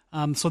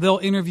 So they'll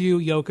interview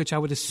Jokic, I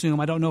would assume.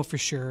 I don't know for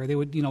sure. They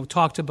would,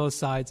 talk to both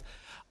sides.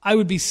 I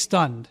would be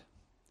stunned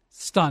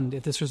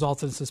if this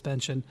results in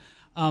suspension.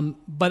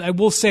 But I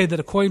will say that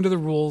according to the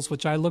rules,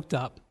 which I looked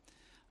up,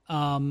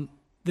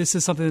 this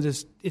is something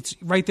that it's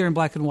right there in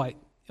black and white.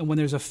 And when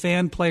there's a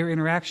fan-player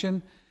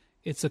interaction,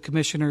 it's a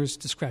commissioner's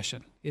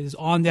discretion. It is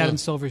on Adam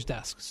Silver's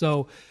desk.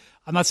 So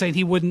I'm not saying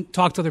he wouldn't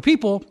talk to other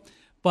people,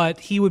 but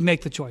he would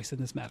make the choice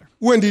in this matter.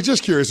 Wendy,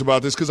 just curious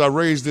about this because I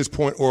raised this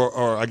point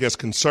or I guess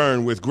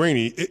concern with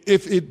Greeny.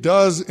 If it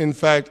does, in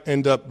fact,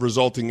 end up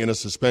resulting in a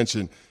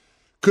suspension,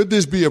 could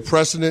this be a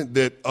precedent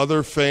that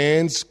other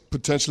fans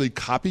potentially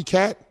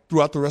copycat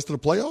throughout the rest of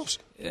the playoffs?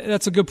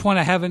 That's a good point.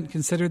 I haven't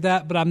considered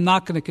that, but I'm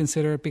not going to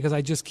consider it because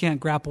I just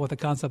can't grapple with the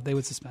concept they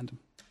would suspend him.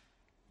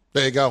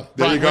 There you go.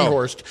 There you Brian go.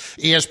 Windhorst,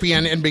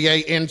 ESPN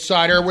NBA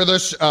insider with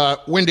us.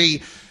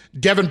 Wendy,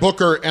 Devin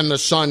Booker and the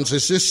Suns,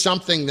 is this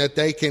something that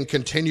they can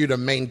continue to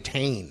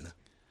maintain?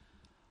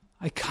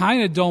 I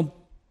kind of don't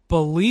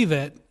believe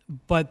it,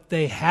 but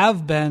they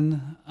have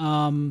been.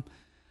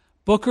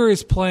 Booker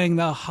is playing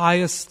the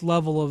highest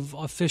level of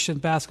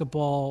efficient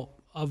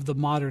basketball of the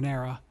modern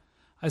era.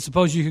 I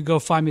suppose you could go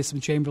find me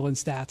some Chamberlain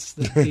stats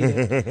that beat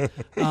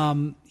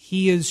it.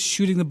 He is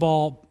shooting the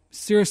ball.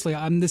 Seriously,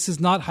 this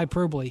is not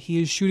hyperbole.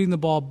 He is shooting the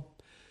ball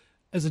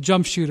as a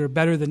jump shooter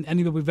better than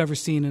anybody we've ever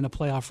seen in a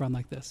playoff run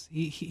like this.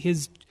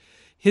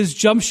 His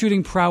jump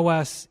shooting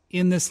prowess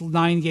in this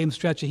 9-game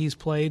stretch that he's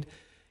played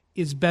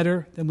is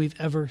better than we've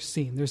ever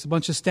seen. There's a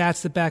bunch of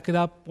stats that back it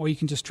up, or you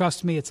can just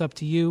trust me. It's up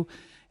to you.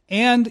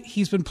 And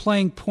he's been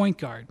playing point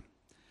guard,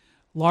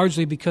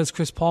 largely because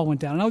Chris Paul went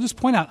down. And I'll just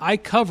point out, I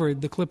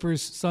covered the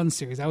Clippers-Suns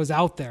series. I was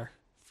out there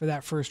for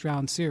that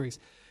first-round series.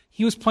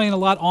 He was playing a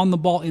lot on the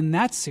ball in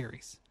that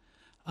series.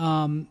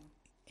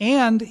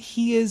 And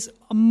he is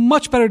a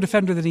much better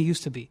defender than he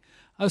used to be.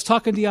 I was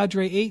talking to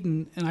DeAndre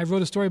Ayton, and I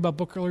wrote a story about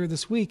Booker earlier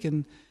this week,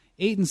 and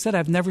Ayton said,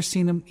 I've never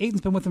seen him.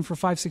 Ayton's been with him for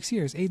 5-6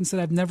 years. Ayton said,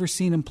 I've never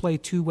seen him play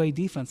two-way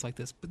defense like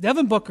this. But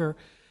Devin Booker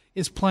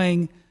is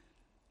playing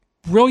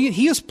brilliant.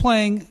 He is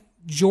playing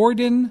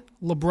Jordan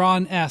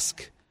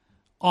LeBron-esque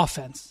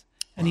offense.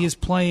 And he is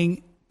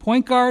playing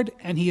point guard,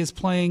 and he is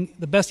playing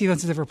the best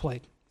defense he's ever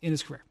played in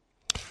his career.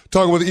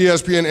 Talking with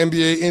ESPN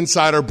NBA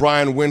insider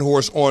Brian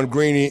Windhorst on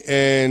Greeny.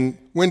 And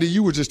Wendy,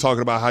 you were just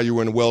talking about how you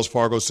were in the Wells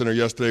Fargo Center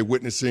yesterday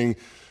witnessing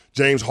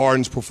James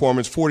Harden's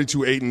performance.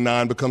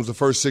 42-8-9, becomes the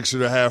first Sixer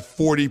to have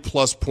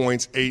 40-plus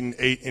points,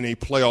 8-8 in a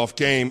playoff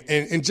game.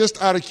 And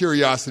just out of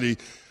curiosity,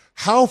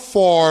 how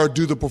far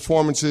do the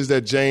performances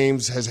that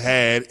James has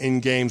had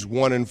in games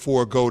 1 and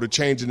 4 go to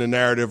changing the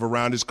narrative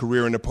around his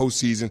career in the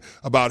postseason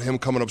about him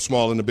coming up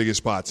small in the biggest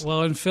spots?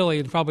 Well, in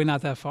Philly, probably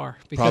not that far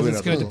because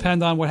it's going to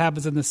depend on what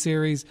happens in the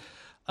series.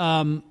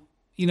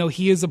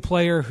 He is a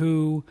player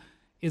who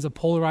is a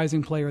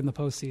polarizing player in the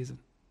postseason.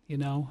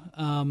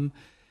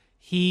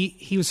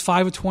 He was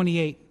 5 of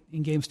 28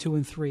 in games 2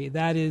 and 3.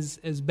 That is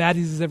as bad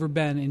as he's ever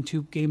been in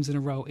 2 games in a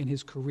row in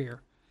his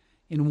career.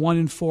 In 1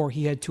 and 4,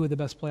 he had 2 of the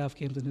best playoff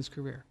games in his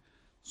career.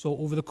 So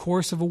over the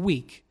course of a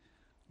week,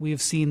 we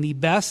have seen the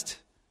best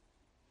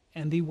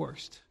and the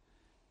worst.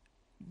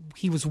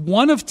 He was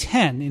 1 of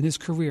 10 in his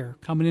career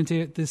coming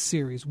into this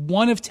series.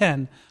 1 of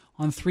 10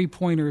 on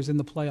 3-pointers in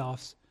the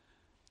playoffs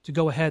to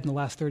go ahead in the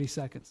last 30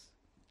 seconds.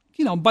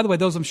 By the way,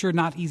 those I'm sure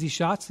not easy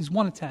shots. He's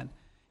 1 of 10.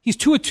 He's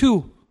 2 of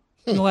 2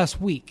 in the last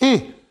week.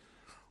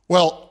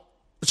 Well,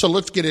 so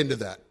let's get into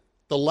that.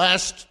 The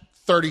last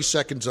 30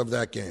 seconds of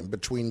that game,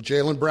 between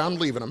Jaylen Brown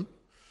leaving him,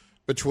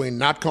 between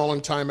not calling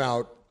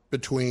timeout,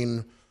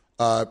 between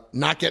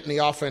not getting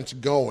the offense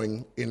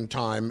going in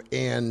time,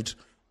 and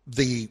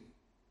the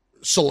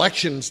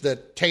selections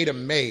that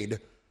Tatum made,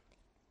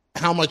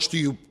 how much do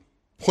you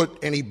put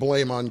any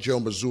blame on Joe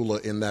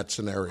Mazzulla in that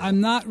scenario.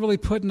 I'm not really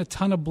putting a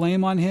ton of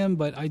blame on him,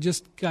 but I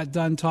just got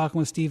done talking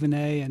with Stephen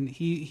A., and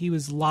he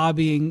was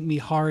lobbying me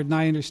hard, and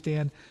I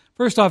understand.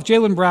 First off,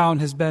 Jaylen Brown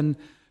has been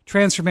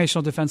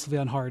transformational defensively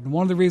on Harden.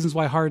 One of the reasons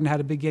why Harden had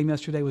a big game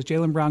yesterday was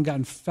Jaylen Brown got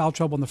in foul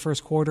trouble in the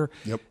first quarter.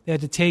 Yep. They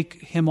had to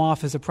take him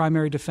off as a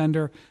primary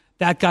defender.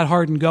 That got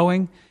Harden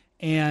going,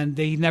 and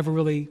they never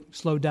really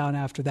slowed down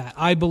after that.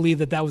 I believe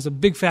that was a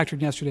big factor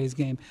in yesterday's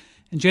game.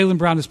 And Jaylen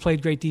Brown has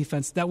played great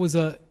defense. That was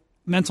a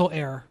mental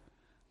error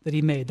that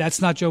he made.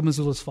 That's not Joe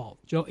Mazzulla's fault.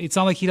 It's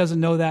not like he doesn't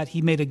know that.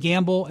 He made a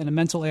gamble and a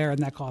mental error,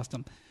 and that cost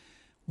him.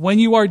 When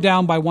you are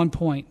down by 1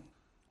 point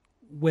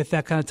with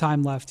that kind of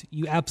time left,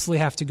 you absolutely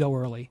have to go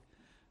early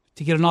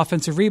to get an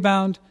offensive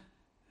rebound,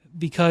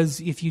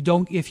 because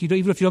even if you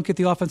don't get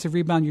the offensive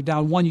rebound, you're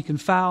down 1, you can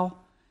foul,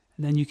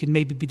 and then you can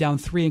maybe be down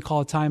 3 and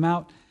call a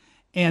timeout.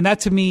 And that,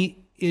 to me,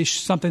 is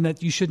something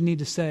that you shouldn't need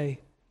to say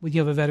when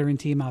you have a veteran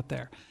team out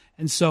there.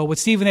 And so what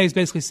Stephen A. is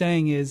basically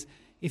saying is,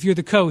 if you're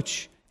the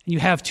coach and you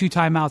have 2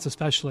 timeouts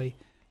especially,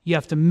 you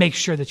have to make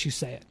sure that you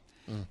say it.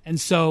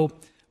 And so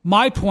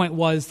my point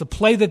was the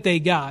play that they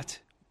got,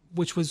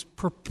 which was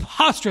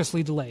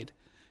preposterously delayed.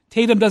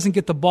 Tatum doesn't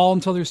get the ball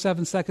until there's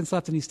 7 seconds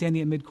left and he's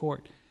standing at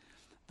midcourt.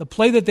 The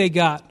play that they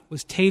got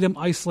was Tatum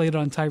isolated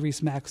on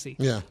Tyrese Maxey.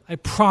 Yeah. I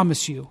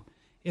promise you,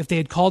 if they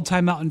had called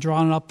timeout and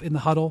drawn up in the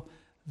huddle,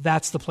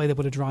 that's the play that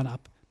would have drawn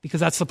up, because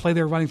that's the play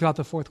they were running throughout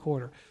the fourth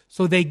quarter.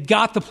 So they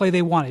got the play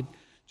they wanted.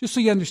 Just so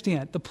you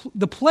understand,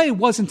 the play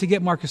wasn't to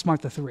get Marcus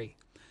Smart the 3.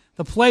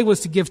 The play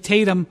was to give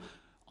Tatum,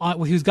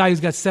 who's a guy who's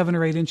got 7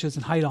 or 8 inches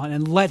in height on,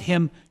 and let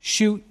him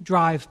shoot,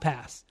 drive,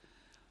 pass.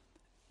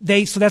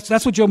 So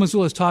that's what Joe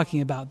Mazzulla is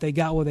talking about. They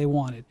got what they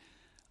wanted.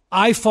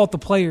 I fault the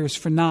players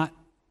for not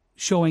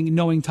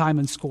knowing time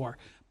and score.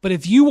 But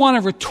if you want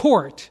to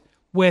retort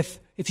with,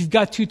 if you've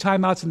got 2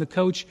 timeouts and the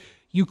coach,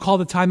 you call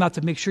the timeout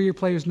to make sure your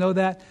players know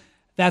that,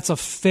 that's a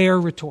fair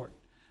retort.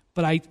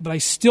 But I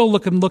still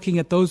looking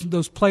at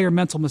those player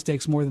mental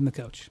mistakes more than the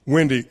coach.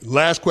 Wendy,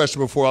 last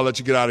question before I let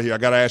you get out of here. I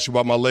got to ask you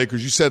about my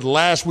Lakers. You said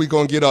last week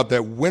on Get Up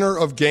that winner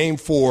of Game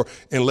 4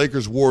 and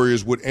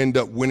Lakers-Warriors would end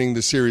up winning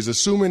the series.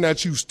 Assuming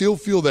that you still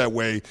feel that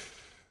way,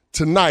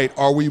 tonight,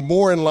 are we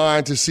more in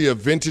line to see a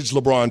vintage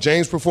LeBron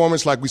James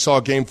performance like we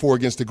saw Game 4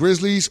 against the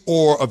Grizzlies,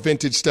 or a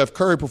vintage Steph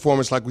Curry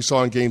performance like we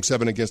saw in Game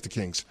 7 against the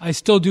Kings? I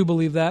still do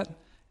believe that.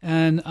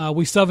 And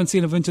we still haven't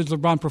seen a vintage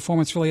LeBron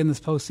performance really in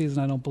this postseason,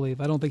 I don't believe.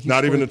 I don't think he's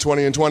not even the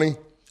 20-20?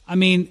 I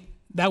mean,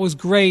 that was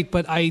great,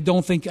 but I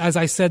don't think, as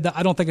I said,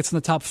 I don't think it's in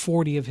the top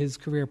 40 of his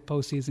career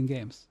postseason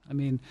games. I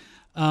mean,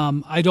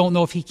 I don't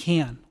know if he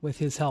can with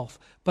his health.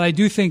 But I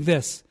do think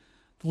this.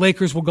 The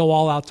Lakers will go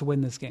all out to win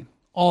this game.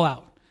 All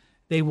out.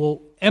 They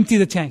will empty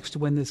the tanks to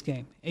win this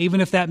game, even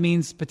if that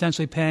means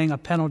potentially paying a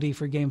penalty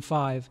for Game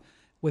 5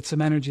 with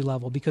some energy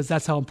level, because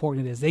that's how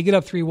important it is. They get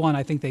up 3-1,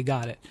 I think they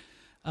got it.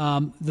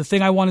 The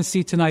thing I want to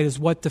see tonight is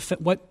what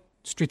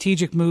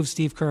strategic moves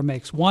Steve Kerr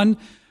makes. One,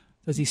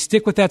 does he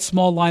stick with that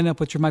small lineup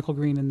with Jermichael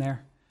Green in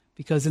there?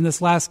 Because in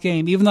this last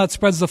game, even though it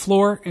spreads the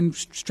floor and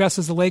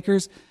stresses the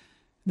Lakers, in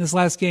this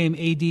last game,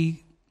 AD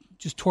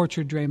just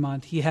tortured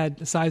Draymond. He had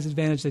a size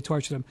advantage. They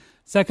tortured him.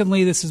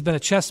 Secondly, this has been a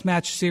chess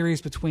match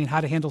series between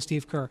how to handle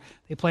Steve Kerr.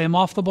 They play him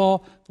off the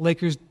ball. The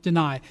Lakers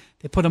deny.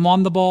 They put him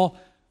on the ball.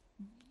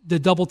 The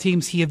double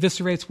teams he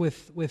eviscerates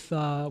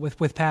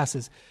with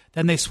passes.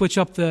 Then they switch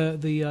up the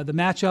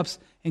matchups,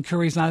 and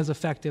Curry's not as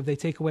effective. They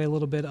take away a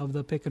little bit of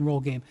the pick and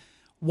roll game.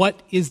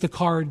 What is the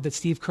card that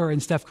Steve Kerr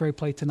and Steph Curry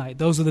play tonight?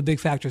 Those are the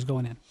big factors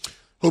going in.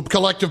 Hoop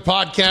Collective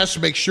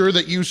Podcast. Make sure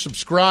that you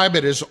subscribe.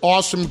 It is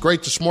awesome.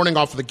 Great this morning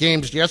off of the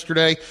games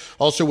yesterday.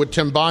 Also with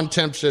Tim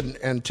Bontemps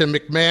and Tim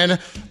McMahon.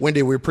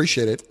 Wendy, we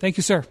appreciate it. Thank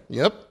you, sir.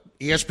 Yep.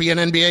 ESPN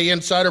NBA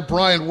insider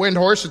Brian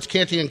Windhorst. It's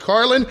Canty and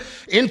Carlin.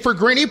 In for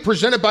Greeny,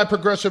 presented by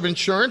Progressive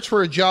Insurance.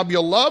 For a job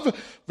you'll love,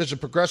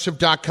 visit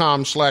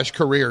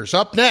progressive.com/careers.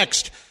 Up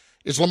next,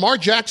 is Lamar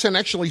Jackson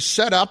actually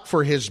set up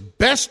for his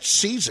best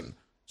season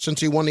since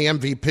he won the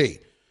MVP?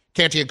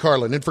 Canty and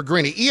Carlin, in for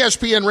Greeny.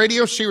 ESPN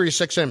Radio, Sirius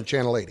XM,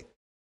 Channel 80.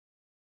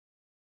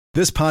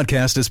 This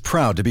podcast is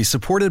proud to be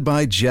supported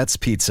by Jets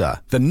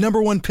Pizza, the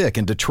 #1 pick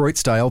in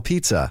Detroit-style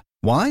pizza.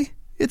 Why?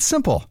 It's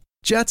simple.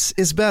 Jets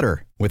is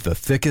better. With the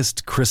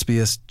thickest,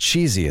 crispiest,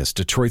 cheesiest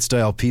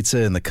Detroit-style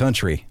pizza in the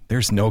country,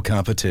 there's no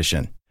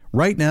competition.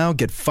 Right now,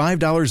 get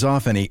 $5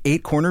 off any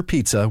 8-corner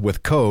pizza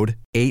with code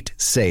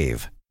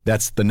 8SAVE.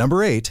 That's the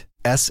number 8,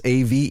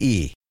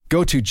 SAVE.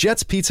 Go to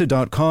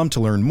jetspizza.com to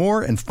learn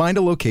more and find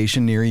a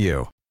location near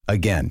you.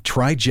 Again,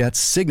 try Jet's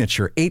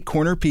signature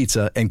 8-corner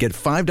pizza and get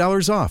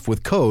 $5 off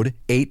with code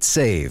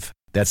 8SAVE.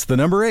 That's the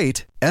number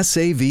 8,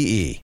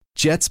 SAVE.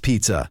 Jet's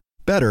Pizza.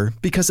 Better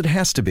because it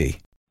has to be.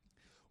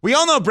 We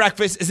all know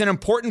breakfast is an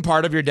important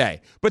part of your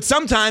day, but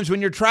sometimes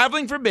when you're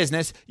traveling for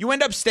business, you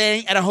end up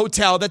staying at a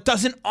hotel that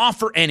doesn't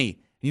offer any.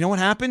 You know what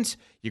happens?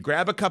 You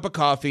grab a cup of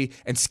coffee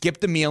and skip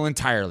the meal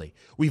entirely.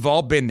 We've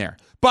all been there.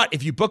 But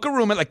if you book a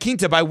room at La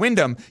Quinta by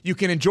Wyndham, you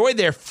can enjoy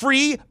their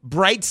free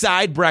Bright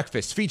Side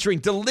breakfast featuring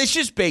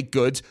delicious baked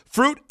goods,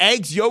 fruit,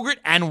 eggs, yogurt,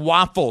 and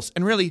waffles.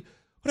 And really,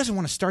 Who doesn't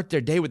want to start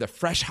their day with a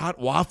fresh, hot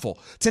waffle?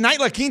 Tonight,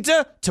 La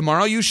Quinta,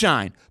 tomorrow you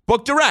shine.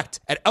 Book direct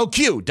at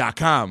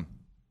LQ.com.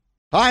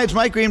 Hi, it's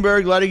Mike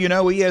Greenberg letting you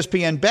know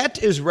ESPN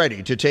Bet is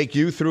ready to take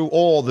you through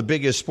all the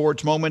biggest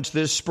sports moments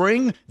this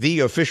spring. The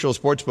official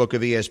sportsbook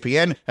of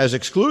ESPN has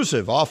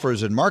exclusive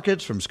offers and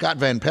markets from Scott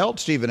Van Pelt,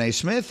 Stephen A.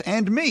 Smith,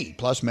 and me,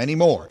 plus many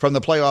more. From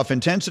the playoff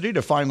intensity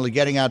to finally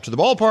getting out to the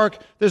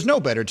ballpark, there's no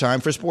better time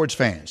for sports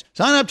fans.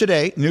 Sign up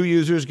today. New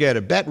users get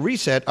a bet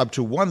reset up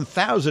to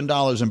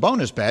 $1,000 in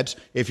bonus bets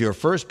if your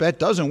first bet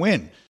doesn't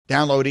win.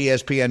 Download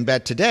ESPN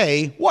Bet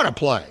today. What a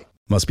play.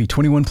 Must be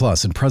 21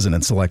 plus and present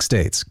in select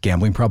states.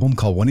 Gambling problem?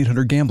 Call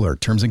 1-800-GAMBLER.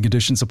 Terms and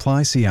conditions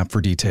apply. See app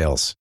for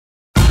details.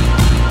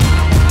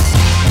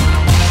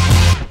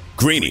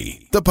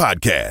 Greeny, the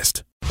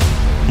podcast.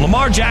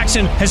 Lamar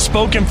Jackson has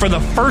spoken for the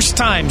first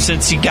time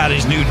since he got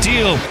his new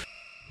deal.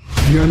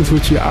 To be honest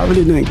with you, I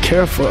really didn't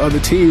care for other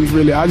teams,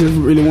 really. I just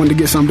really wanted to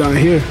get something done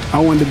here. I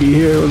wanted to be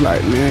here. It was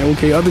like, man,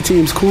 okay, other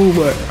teams cool,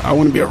 but I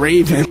want to be a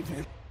Raven.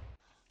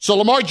 So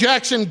Lamar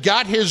Jackson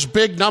got his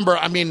big number.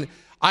 I mean,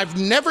 I've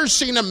never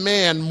seen a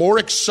man more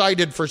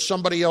excited for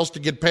somebody else to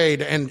get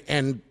paid.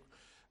 And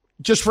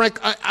just Frank,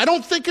 I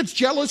don't think it's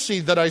jealousy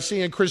that I see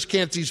in Chris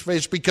Canty's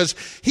face, because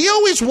he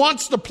always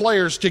wants the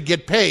players to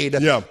get paid.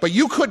 Yeah. But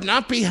you could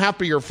not be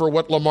happier for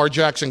what Lamar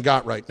Jackson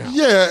got right now.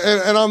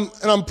 Yeah, and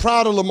I'm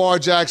proud of Lamar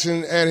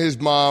Jackson and his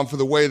mom for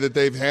the way that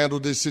they've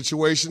handled this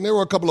situation. There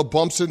were a couple of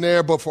bumps in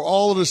there, but for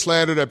all of the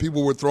slander that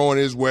people were throwing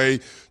his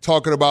way,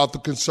 talking about the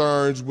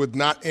concerns with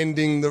not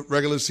ending the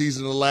regular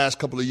season in the last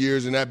couple of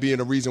years and that being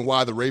a reason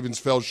why the Ravens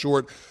fell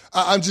short,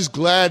 I'm just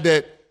glad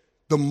that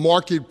the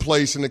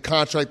marketplace and the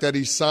contract that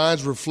he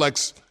signs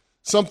reflects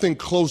something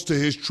close to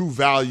his true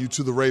value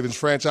to the Ravens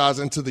franchise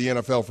and to the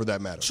NFL for that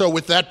matter. So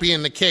with that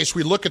being the case,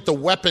 we look at the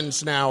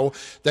weapons now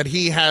that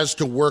he has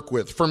to work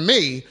with. For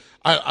me,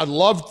 I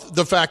love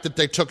the fact that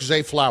they took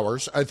Zay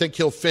Flowers. I think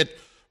he'll fit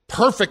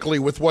perfectly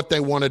with what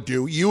they want to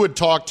do. You had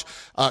talked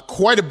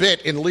quite a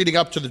bit in leading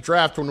up to the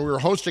draft when we were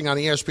hosting on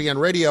ESPN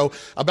Radio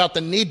about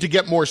the need to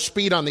get more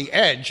speed on the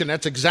edge, and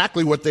that's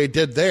exactly what they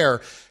did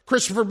there.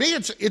 Chris, for me,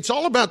 it's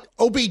all about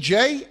OBJ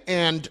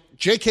and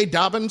J.K.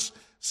 Dobbins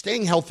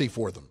staying healthy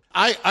for them.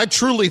 I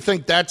truly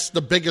think that's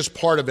the biggest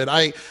part of it.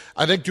 I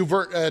think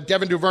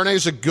Devin Duvernay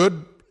is a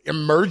good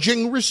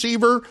emerging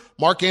receiver.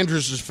 Mark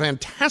Andrews is a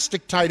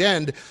fantastic tight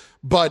end,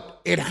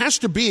 but it has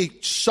to be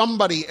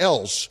somebody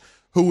else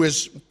who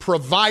is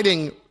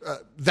providing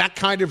that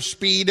kind of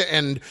speed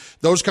and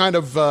those kind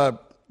of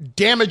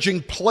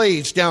damaging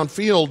plays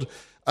downfield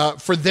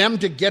for them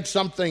to get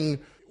something,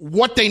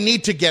 what they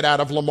need to get out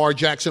of Lamar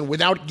Jackson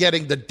without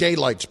getting the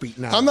daylights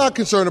beaten out. I'm not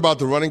concerned about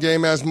the running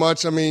game as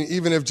much. I mean,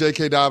 even if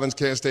J.K. Dobbins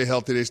can't stay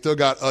healthy, they still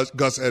got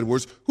Gus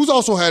Edwards, who's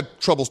also had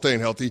trouble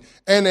staying healthy,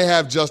 and they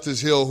have Justice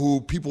Hill,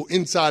 who people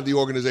inside the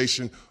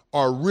organization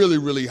are really,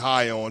 really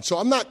high on. So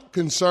I'm not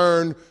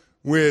concerned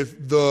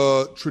with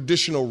the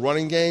traditional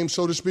running game,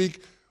 so to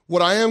speak.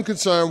 What I am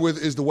concerned with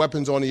is the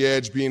weapons on the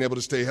edge being able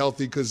to stay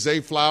healthy, because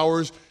Zay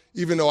Flowers,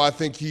 even though I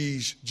think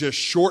he's just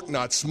short,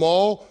 not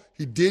small,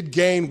 he did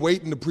gain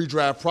weight in the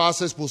pre-draft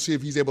process. We'll see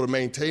if he's able to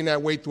maintain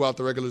that weight throughout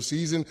the regular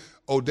season.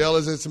 Odell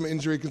has had some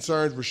injury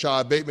concerns.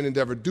 Rashad Bateman and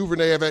Devin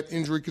Duvernay have had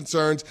injury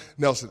concerns.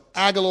 Nelson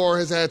Aguilar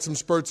has had some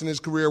spurts in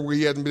his career where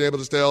he hasn't been able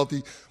to stay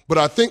healthy. But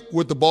I think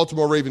what the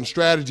Baltimore Ravens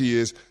strategy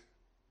is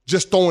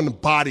just throwing the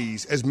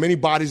bodies, as many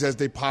bodies as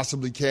they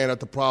possibly can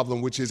at the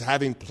problem, which is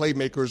having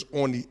playmakers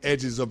on the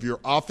edges of your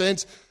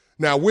offense.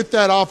 Now, with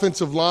that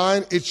offensive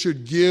line, it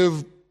should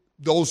give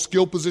those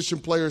skill position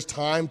players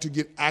time to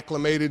get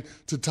acclimated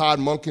to Todd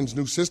Monken's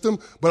new system.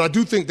 But I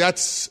do think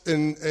that's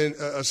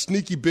a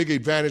sneaky big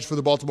advantage for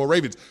the Baltimore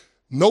Ravens.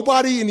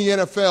 Nobody in the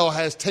NFL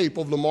has tape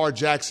of Lamar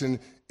Jackson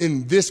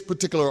in this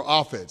particular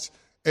offense.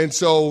 And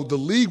so the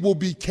league will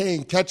be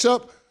playing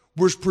catch-up,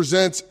 which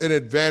presents an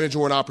advantage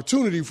or an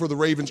opportunity for the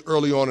Ravens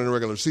early on in the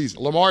regular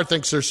season. Lamar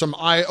thinks there's some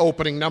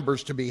eye-opening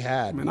numbers to be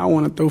had. Man, I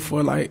want to throw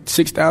for like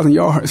 6,000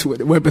 yards with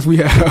the weapons we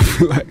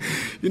have.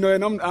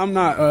 And I'm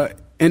not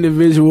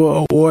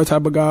individual award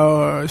type of guy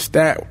or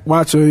stat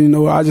watcher.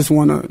 I just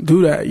want to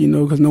do that,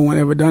 because no one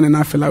ever done it, and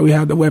I feel like we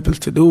have the weapons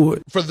to do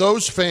it. For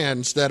those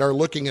fans that are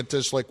looking at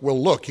this like, well,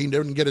 look, he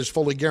didn't get his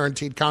fully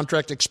guaranteed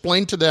contract,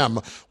 explain to them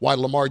why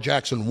Lamar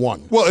Jackson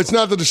won. Well, it's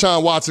not the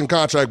Deshaun Watson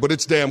contract, but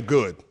it's damn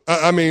good.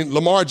 I mean,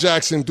 Lamar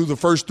Jackson through the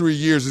first 3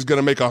 years is going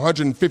to make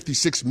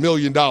 $156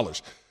 million.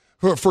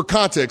 For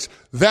context,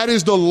 that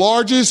is the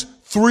largest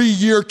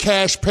 3-year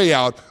cash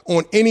payout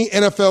on any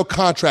NFL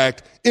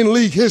contract in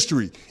league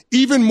history,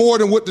 even more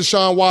than what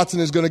Deshaun Watson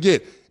is going to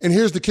get. And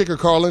here's the kicker,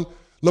 Carlin.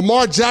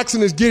 Lamar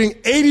Jackson is getting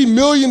 $80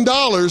 million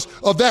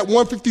of that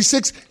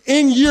 $156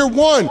 in year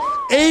one.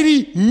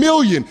 $80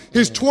 million.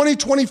 His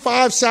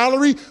 2025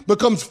 salary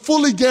becomes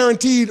fully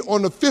guaranteed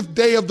on the 5th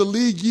day of the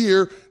league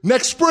year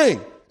next spring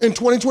in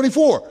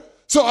 2024.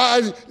 So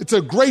it's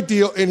a great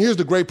deal, and here's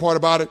the great part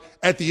about it.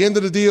 At the end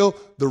of the deal,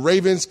 the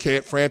Ravens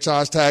can't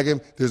franchise tag him.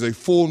 There's a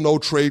full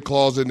no-trade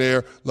clause in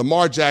there.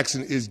 Lamar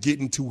Jackson is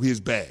getting to his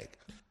bag.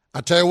 I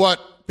tell you what,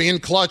 being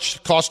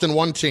clutch, costing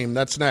one team.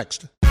 That's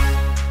next.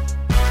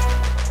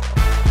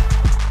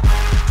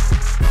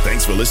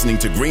 for listening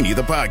to Greeny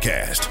the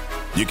podcast.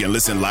 You can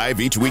listen live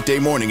each weekday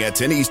morning at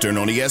 10 Eastern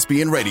on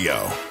ESPN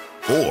Radio.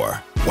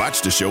 Or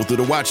watch the show through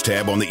the Watch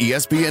tab on the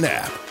ESPN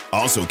app.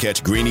 Also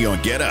catch Greeny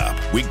on Get Up,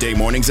 weekday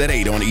mornings at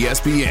 8 on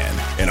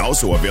ESPN. And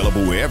also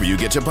available wherever you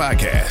get your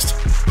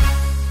podcast.